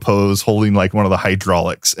hero pose holding like one of the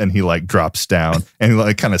hydraulics, and he like drops down and he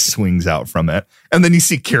like kind of swings out from it. And then you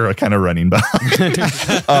see Kira kind of running behind.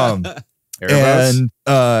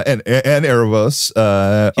 And Erebos.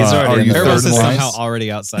 He's already are in you the third Erebos in is line? somehow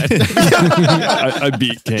already outside. I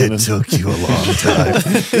beat Kanan. It took you a long time.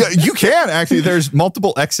 Yeah, you can actually. There's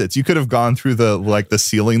multiple exits. You could have gone through the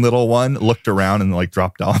ceiling little one, looked around, and like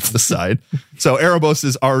dropped off the side. So Erebos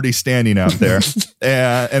is already standing out there,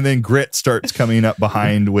 and then Grit starts coming up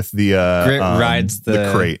behind with the Grit rides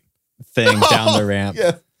the crate thing down the ramp.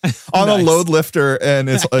 Yeah. On a load lifter, and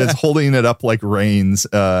it's holding it up like reins,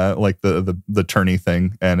 like the turny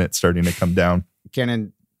thing, and it's starting to come down.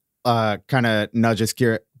 Cannon kind of nudges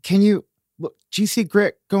Kira. Can you look? Do you see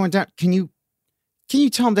Grit going down? Can you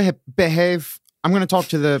tell him to behave? I'm going to talk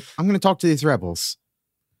to these rebels.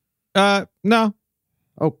 No.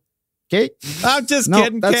 Okay. I'm just No,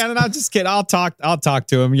 kidding, Cannon. I'm just kidding. I'll talk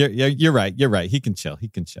to him. You're right. You're right. He can chill.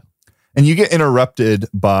 And you get interrupted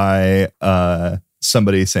by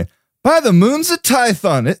somebody saying, "By the moons of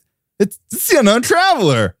Tython, it's the unknown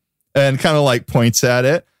traveler," and kind of like points at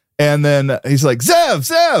it. And then he's like,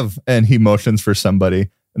 Zev, and he motions for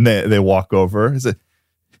somebody, and they walk over. He said,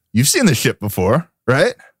 "You've seen the ship before,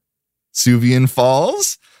 right? Suvian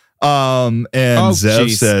Falls." And Zev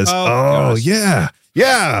geez. says, Oh, gosh.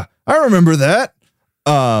 yeah, I remember that.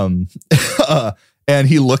 And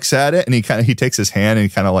he looks at it, and he takes his hand and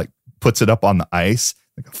he kind of like puts it up on the ice,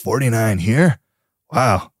 like a 49 here.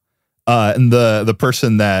 Wow. And the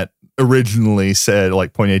person that originally said,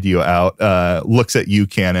 like, pointed you out, looks at you,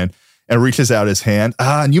 Cannon, and reaches out his hand.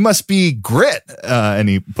 And you must be Grit. And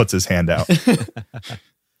he puts his hand out.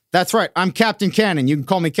 That's right. I'm Captain Cannon. You can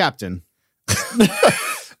call me Captain.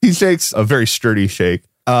 He shakes a very sturdy shake.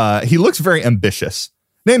 He looks very ambitious.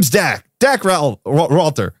 Name's Dak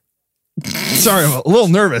Ralter. Sorry, I'm a little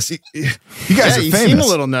nervous. You guys are you famous. seem a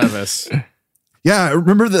little nervous. Yeah,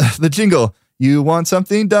 remember the jingle. You want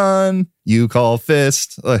something done, you call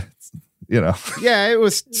fist. Yeah, it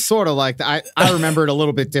was sort of like that. I remember it a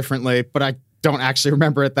little bit differently, but I don't actually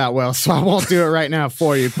remember it that well, so I won't do it right now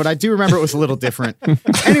for you. But I do remember it was a little different.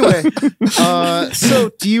 Anyway,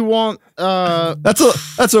 so do you want?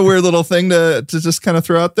 That's a weird little thing to just kind of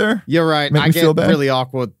throw out there. You're right. Make I me feel get bad. really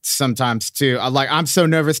awkward sometimes too. I'm so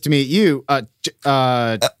nervous to meet you,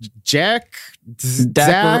 Jack,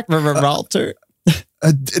 Zach, Ralter.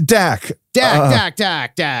 Dak. Dak.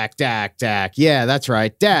 Yeah, that's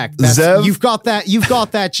right. Dak. Zev? You've got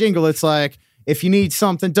that jingle. It's like, if you need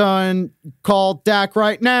something done, call Dak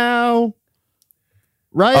right now.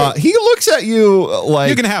 Right? He looks at you like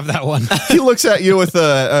You can have that one. he looks at you with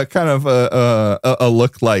a kind of a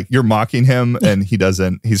look like you're mocking him, and he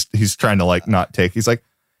doesn't. He's trying to like not take. He's like,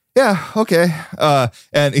 yeah, okay.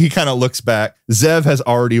 And he kind of looks back. Zev has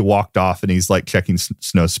already walked off, and he's like checking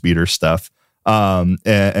snow speeder stuff.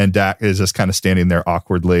 And Dak is just kind of standing there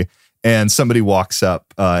awkwardly. And somebody walks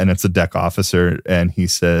up, and it's a deck officer, and he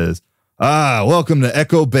says, welcome to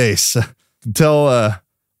Echo Base. Can tell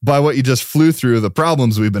by what you just flew through the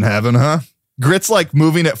problems we've been having, huh? Grit's like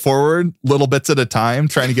moving it forward little bits at a time,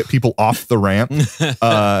 trying to get people off the ramp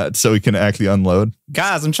so he can actually unload.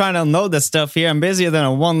 Guys, I'm trying to unload this stuff here. I'm busier than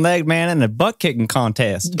a one-legged man in a butt kicking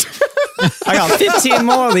contest. I got 15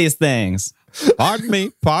 more of these things. Pardon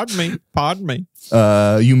me.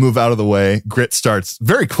 You move out of the way. Grit starts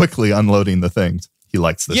very quickly unloading the things. He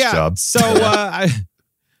likes this job. So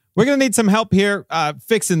we're gonna need some help here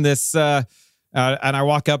fixing this. And I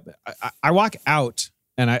walk up. I walk out,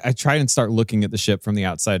 and I try and start looking at the ship from the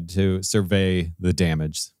outside to survey the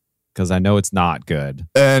damage, because I know it's not good.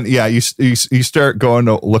 And yeah, you start going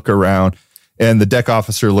to look around, and the deck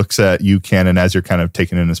officer looks at you, Cannon, as you're kind of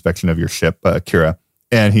taking an inspection of your ship, Kira.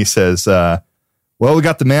 And he says, well, we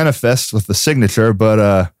got the manifest with the signature,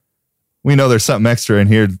 but we know there's something extra in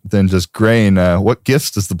here than just grain. What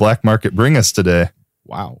gifts does the black market bring us today?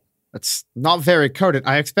 Wow, That's not very coded.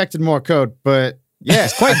 I expected more code, but yeah,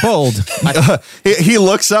 it's quite bold. He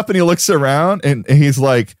looks up and he looks around, and he's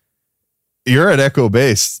like, you're at Echo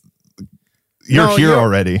Base. You're here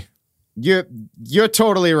already. You're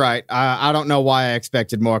totally right. I don't know why I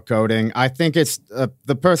expected more coding. I think it's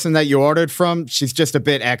the person that you ordered from. She's just a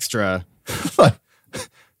bit extra.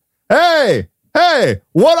 Hey,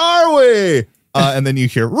 what are we? And then you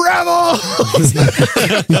hear rebels.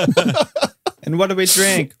 And what do we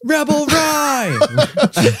drink? Rebel Rye.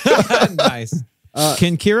 Nice.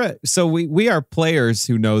 Can Kira? So we are players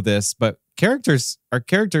who know this, but characters are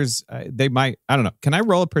characters. They might. I don't know. Can I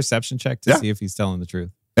roll a perception check to see if he's telling the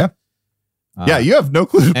truth? Yeah. Yeah, you have no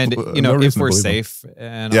clue. And no if reason to we're believe him. safe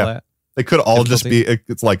and all that. They could all just be,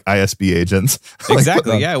 it's like ISB agents.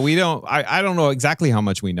 Exactly. Yeah. We don't, I don't know exactly how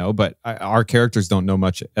much we know, but our characters don't know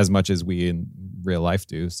as much as we in real life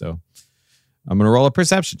do. So I'm going to roll a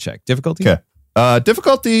perception check. Difficulty? Okay.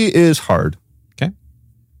 Difficulty is hard. Okay.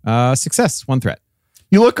 Success, 1 threat.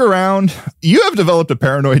 You look around, you have developed a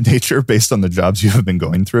paranoid nature based on the jobs you have been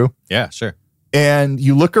going through. Yeah, sure. And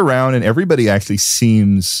you look around and everybody actually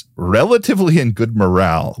seems relatively in good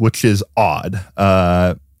morale, which is odd.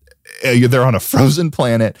 They're on a frozen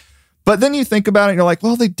planet. But then you think about it and you're like,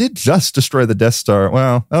 well, they did just destroy the Death Star.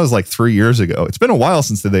 Well, that was like 3 years ago. It's been a while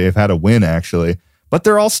since they've had a win, actually. But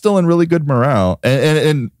they're all still in really good morale.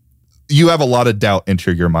 And you have a lot of doubt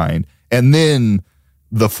enter your mind. And then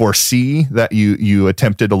the foresee that you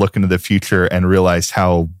attempted to look into the future and realized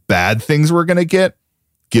how bad things were going to get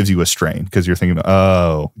gives you a strain because you're thinking,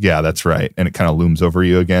 oh, yeah, that's right. And it kind of looms over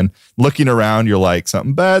you again. Looking around, you're like,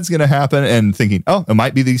 something bad's going to happen and thinking, oh, it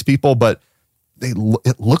might be these people, but it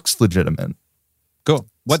looks legitimate. Cool.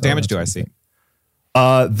 What damage do I see?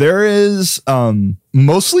 There is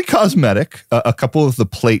mostly cosmetic. A couple of the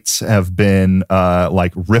plates have been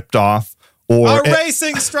like ripped off. Our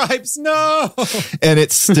racing stripes, no! And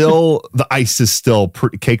it's still, the ice is still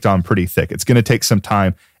caked on pretty thick. It's going to take some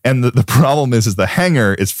time. And the problem is the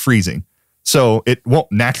hangar is freezing. So it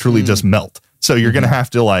won't naturally just melt. So you're going to have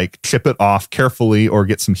to like chip it off carefully or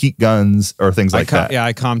get some heat guns or things like that. Yeah,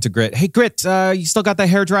 I calm to Grit. Hey, Grit, you still got that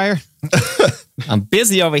hair dryer? I'm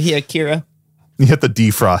busy over here, Kira. You hit the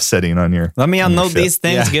defrost setting on your... Let me unload these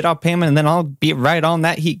things, get our payment, and then I'll be right on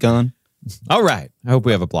that heat gun. All right. I hope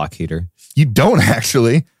we have a block heater. You don't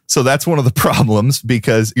actually. So that's one of the problems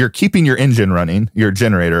because you're keeping your engine running, your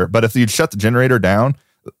generator. But if you shut the generator down,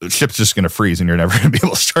 the ship's just going to freeze and you're never going to be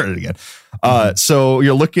able to start it again. So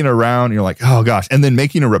you're looking around and you're like, oh gosh. And then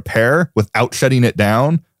making a repair without shutting it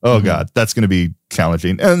down. Oh God, that's going to be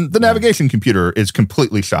challenging. And the navigation computer is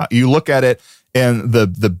completely shot. You look at it and the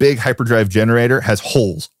big hyperdrive generator has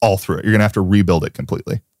holes all through it. You're going to have to rebuild it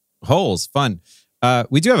completely. Holes, fun.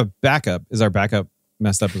 We do have a backup. Is our backup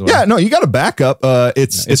messed up as well? Yeah, no, you got a backup.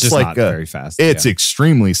 It's just like not very fast. It's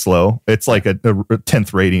extremely slow. It's like a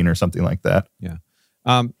 10th rating or something like that. Yeah.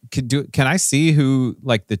 Can I see who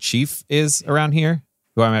like the chief is around here?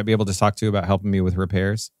 Who I might be able to talk to about helping me with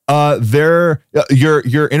repairs? Your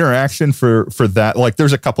interaction for that, like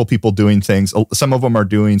there's a couple people doing things. Some of them are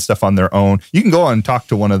doing stuff on their own. You can go on and talk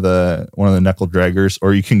to one of the knuckle draggers,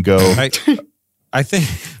 or you can go. I think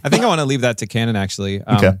I want to leave that to Cannon actually.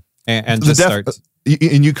 Okay. And just start.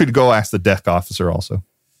 And you could go ask the deck officer also.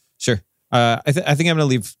 Sure. I think I'm going to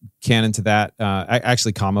leave Cannon to that. I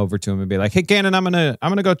actually come over to him and be like, "Hey, Cannon, I'm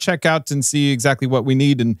gonna go check out and see exactly what we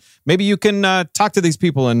need, and maybe you can talk to these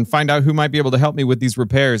people and find out who might be able to help me with these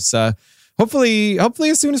repairs. Hopefully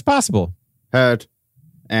as soon as possible." Heard.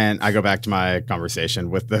 And I go back to my conversation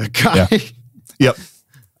with the guy. Yeah.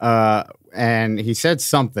 Yep. And he said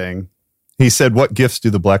something. He said, "What gifts do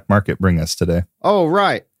the black market bring us today?" Oh,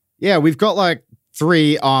 right. Yeah, we've got like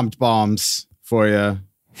 3 armed bombs for you.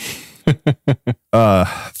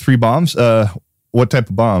 3 bombs? What type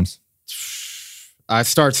of bombs? I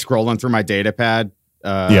start scrolling through my data pad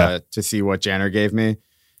to see what Janner gave me.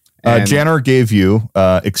 Janner gave you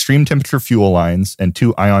extreme temperature fuel lines and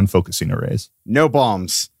 2 ion focusing arrays. No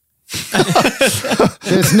bombs.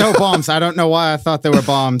 There's no bombs. I don't know why I thought there were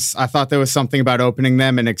bombs. I thought there was something about opening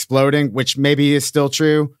them and exploding, which maybe is still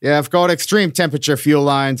true. Yeah, I've got extreme temperature fuel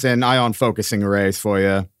lines and ion focusing arrays for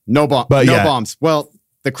you. No bombs. Well,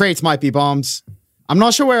 the crates might be bombs. I'm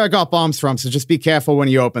not sure where I got bombs from, so just be careful when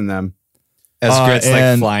you open them. As Grit's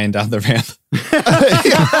like flying down the ramp.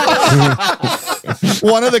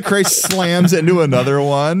 One of the crates slams into another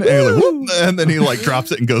one, and, you're like, whoop, and then he like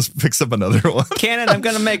drops it and goes picks up another one. Cannon, I'm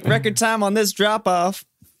gonna make record time on this drop off.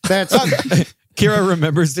 That's Kira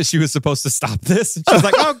remembers that she was supposed to stop this. And she's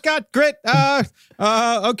like, "Oh God, Grit.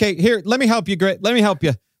 Okay, here, let me help you, Grit. Let me help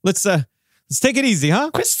you. Let's take it easy,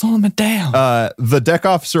 huh?" Quit slowing it down. The deck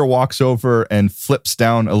officer walks over and flips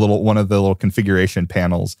down one of the little configuration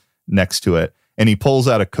panels next to it. And he pulls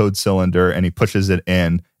out a code cylinder and he pushes it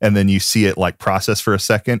in, and then you see it like process for a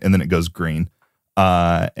second, and then it goes green.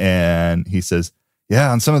 And he says,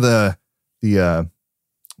 "Yeah, on some of the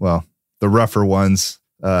rougher ones,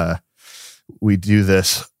 we do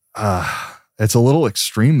this. It's a little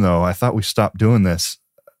extreme, though. I thought we stopped doing this.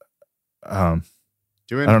 I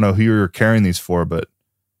don't know who you were carrying these for, but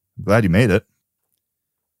I'm glad you made it."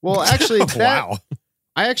 Well, actually, Wow.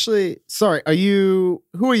 Sorry. Who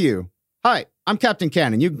are you? Hi, I'm Captain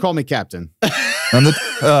Cannon. You can call me Captain.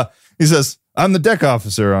 He says, "I'm the deck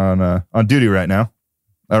officer on duty right now.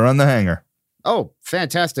 I run the hangar." Oh,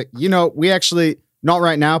 fantastic. You know, we actually Not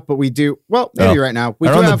right now, but we do. Well, maybe right now. We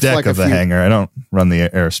I do run the have deck like of a the few. hangar. I don't run the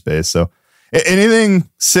airspace. So anything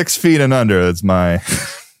 6 feet and under is my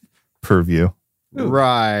purview.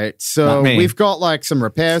 Right. So Not me. we've got like some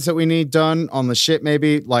repairs that we need done on the ship,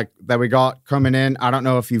 maybe like that we got coming in. I don't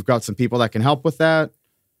know if you've got some people that can help with that.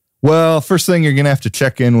 Well, first thing you're going to have to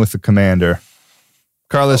check in with the commander.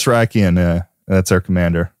 Carlos Rykian, that's our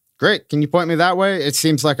commander. Great. Can you point me that way? It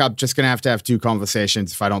seems like I'm just going to have 2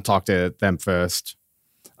 conversations if I don't talk to them first.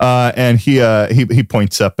 And he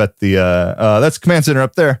points up at the that's command center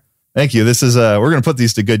up there. Thank you. This is we're going to put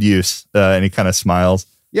these to good use. And he kind of smiles.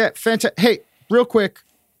 Yeah, fantastic. Hey, real quick,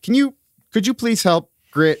 could you please help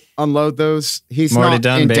Grit unload those? He's I'm already not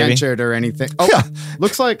done, baby. indentured or anything. Oh,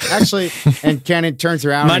 looks like actually, and Cannon turns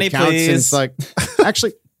around Money, and counts and it's please. like,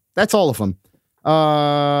 actually, that's all of them.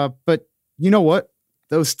 But you know what?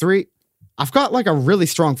 Those 3, I've got like a really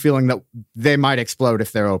strong feeling that they might explode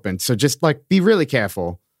if they're open. So just like be really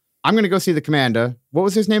careful. I'm going to go see the commander. What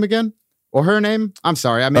was his name again? Or her name? I'm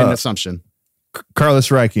sorry, I made an assumption. Carlos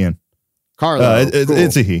Rykian. Carlo. Cool.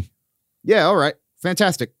 It's a he. Yeah, all right.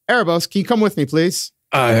 Fantastic. Erebos, can you come with me, please?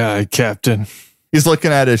 Aye, Captain. He's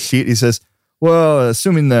looking at his sheet. He says, "Well,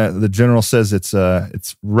 assuming the general says it's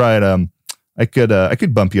right, I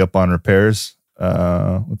could bump you up on repairs.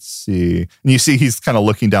 Let's see." And you see he's kind of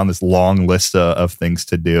looking down this long list of things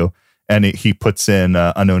to do, and he puts in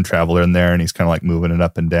unknown traveler in there, and he's kind of like moving it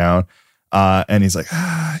up and down. And he's like,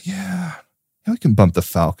 "Yeah, we can bump the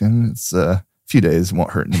Falcon. It's a few days,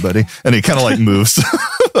 won't hurt anybody." And he kind of like moves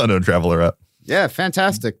unknown traveler up. Yeah,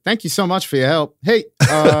 fantastic. Thank you so much for your help. Hey,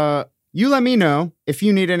 you let me know if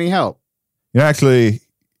you need any help. Actually,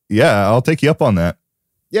 yeah, I'll take you up on that.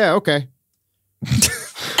 Yeah, okay.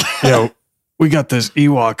 Yeah, we got this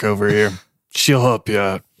Ewok over here. She'll help you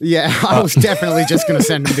out. Yeah, I was definitely just going to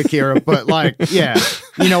send him to Kira, but like, yeah,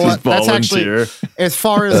 you know what? Just That's actually, volunteer. as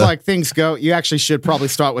far as like things go, you actually should probably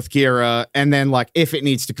start with Kira. And then like, if it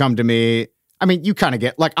needs to come to me, I mean, you kind of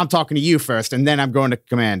get like, I'm talking to you first and then I'm going to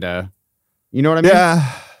Commander. You know what I mean?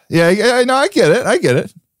 Yeah. No, I get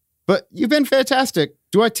it. But you've been fantastic.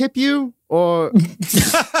 Do I tip you or?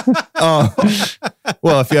 Oh,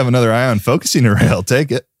 well, if you have another ion focusing array, I'll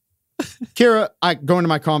take it. Kira, I go into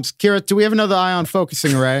my comms. Kira, do we have another ion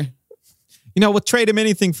focusing array? We'll trade him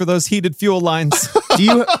anything for those heated fuel lines. Do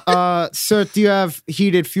you, sir, do you have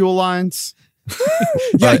heated fuel lines?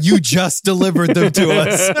 Yeah, you just delivered them to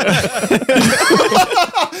us.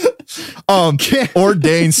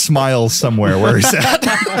 Ordain smiles somewhere where he's at.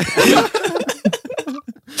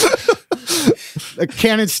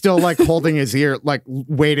 Cannon's still like holding his ear, like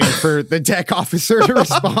waiting for the deck officer to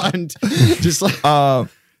respond. Just like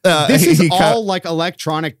this is all like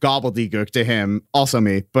electronic gobbledygook to him. Also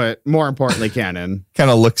me, but more importantly, Cannon.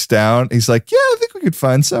 Kind of looks down. He's like, "Yeah, I think we could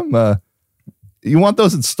find some. You want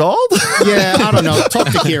those installed?" Yeah, I don't know. Talk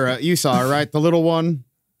to Kira. You saw her, right? The little one.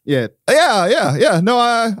 Yeah. Yeah.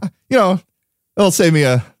 No, it'll save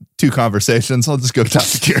me 2 conversations. I'll just go talk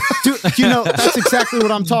to Kira. That's exactly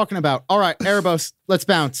what I'm talking about. All right, Erebos, let's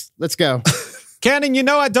bounce. Let's go. Cannon,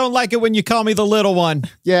 I don't like it when you call me the little one.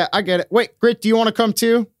 Yeah, I get it. Wait, Grit, do you want to come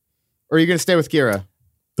too? Or are you going to stay with Kira?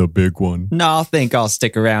 The big one. No, I think I'll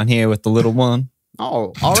stick around here with the little one.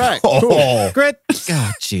 Oh, all right. Cool. Oh, Grit.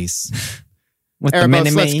 Oh, jeez. With the Erebos,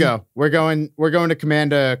 mini let's me. go. We're going to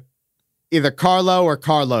Commander either Carlo or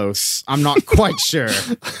Carlos. I'm not quite sure.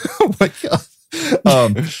 oh my god.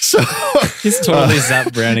 So He's totally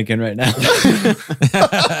Zap Brannigan right now.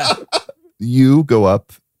 you go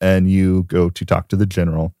up and you go to talk to the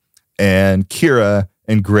general, and Kira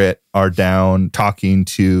and Grit are down talking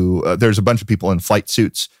to. There's a bunch of people in flight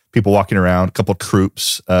suits, people walking around, a couple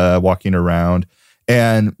troops walking around,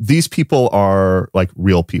 and these people are like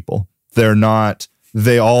real people. They're not.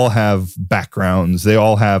 They all have backgrounds. They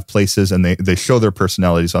all have places, and they show their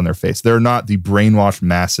personalities on their face. They're not the brainwashed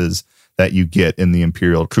masses that you get in the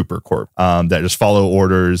Imperial Trooper Corps that just follow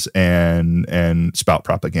orders and spout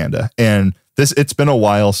propaganda. And it's been a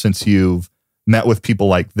while since you've met with people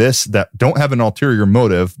like this that don't have an ulterior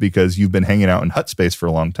motive because you've been hanging out in hut space for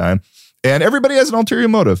a long time. And everybody has an ulterior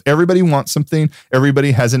motive. Everybody wants something.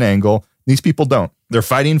 Everybody has an angle. These people don't. They're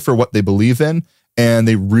fighting for what they believe in, and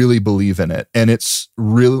they really believe in it. And it's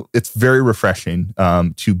very refreshing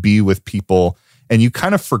to be with people. And you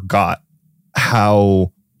kind of forgot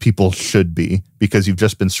how people should be because you've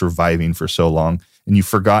just been surviving for so long, and you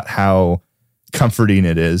forgot how comforting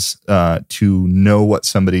it is to know what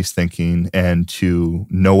somebody's thinking and to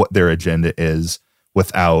know what their agenda is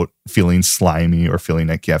without feeling slimy or feeling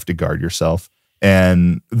like you have to guard yourself.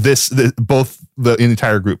 And both the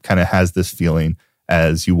entire group kind of has this feeling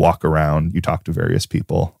as you walk around, you talk to various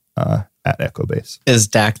people. at Echo Base. Is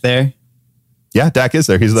Dak there? Yeah, Dak is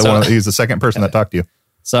there. He's the So- one. He's the second person that talked to you.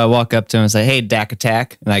 So I walk up to him and say, "Hey, Dak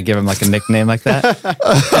Attack," and I give him like a nickname like that.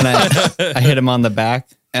 And I hit him on the back,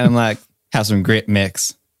 and I'm like, "Have some grit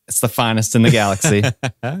mix. It's the finest in the galaxy."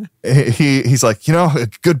 He's like, a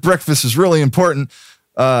good breakfast is really important.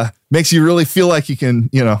 Makes you really feel like you can,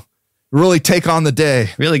 really take on the day.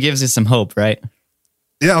 Really gives you some hope, right?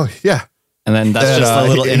 Yeah, yeah. And then that's just a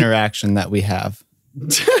little he- interaction that we have.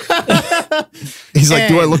 He's like,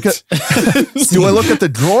 do I look at the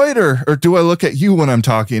droid or do I look at you when I'm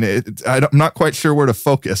talking? I'm not quite sure where to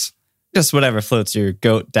focus Just whatever floats your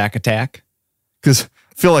goat, Dak Attack. because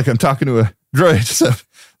I feel like I'm talking to a droid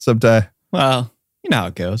sometime. Well, you know how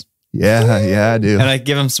it goes. Yeah, I do. And I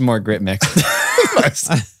give him some more grit mix.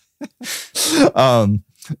 Um,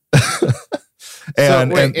 So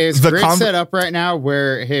wait, is the Grit set up right now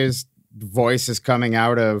where his voice is coming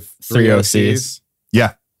out of 3 3OCs?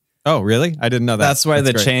 yeah, Oh, really? I didn't know that. That's why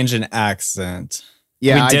the great. change in accent.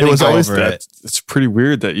 Yeah, we I didn't was go always over that. it. It's pretty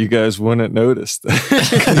weird that you guys wouldn't notice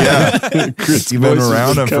that. yeah. Grit's You've been voice has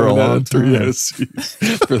around him for a coming out long of 3 time.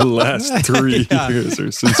 OCs for the last 3 years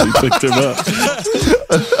or since we picked him up.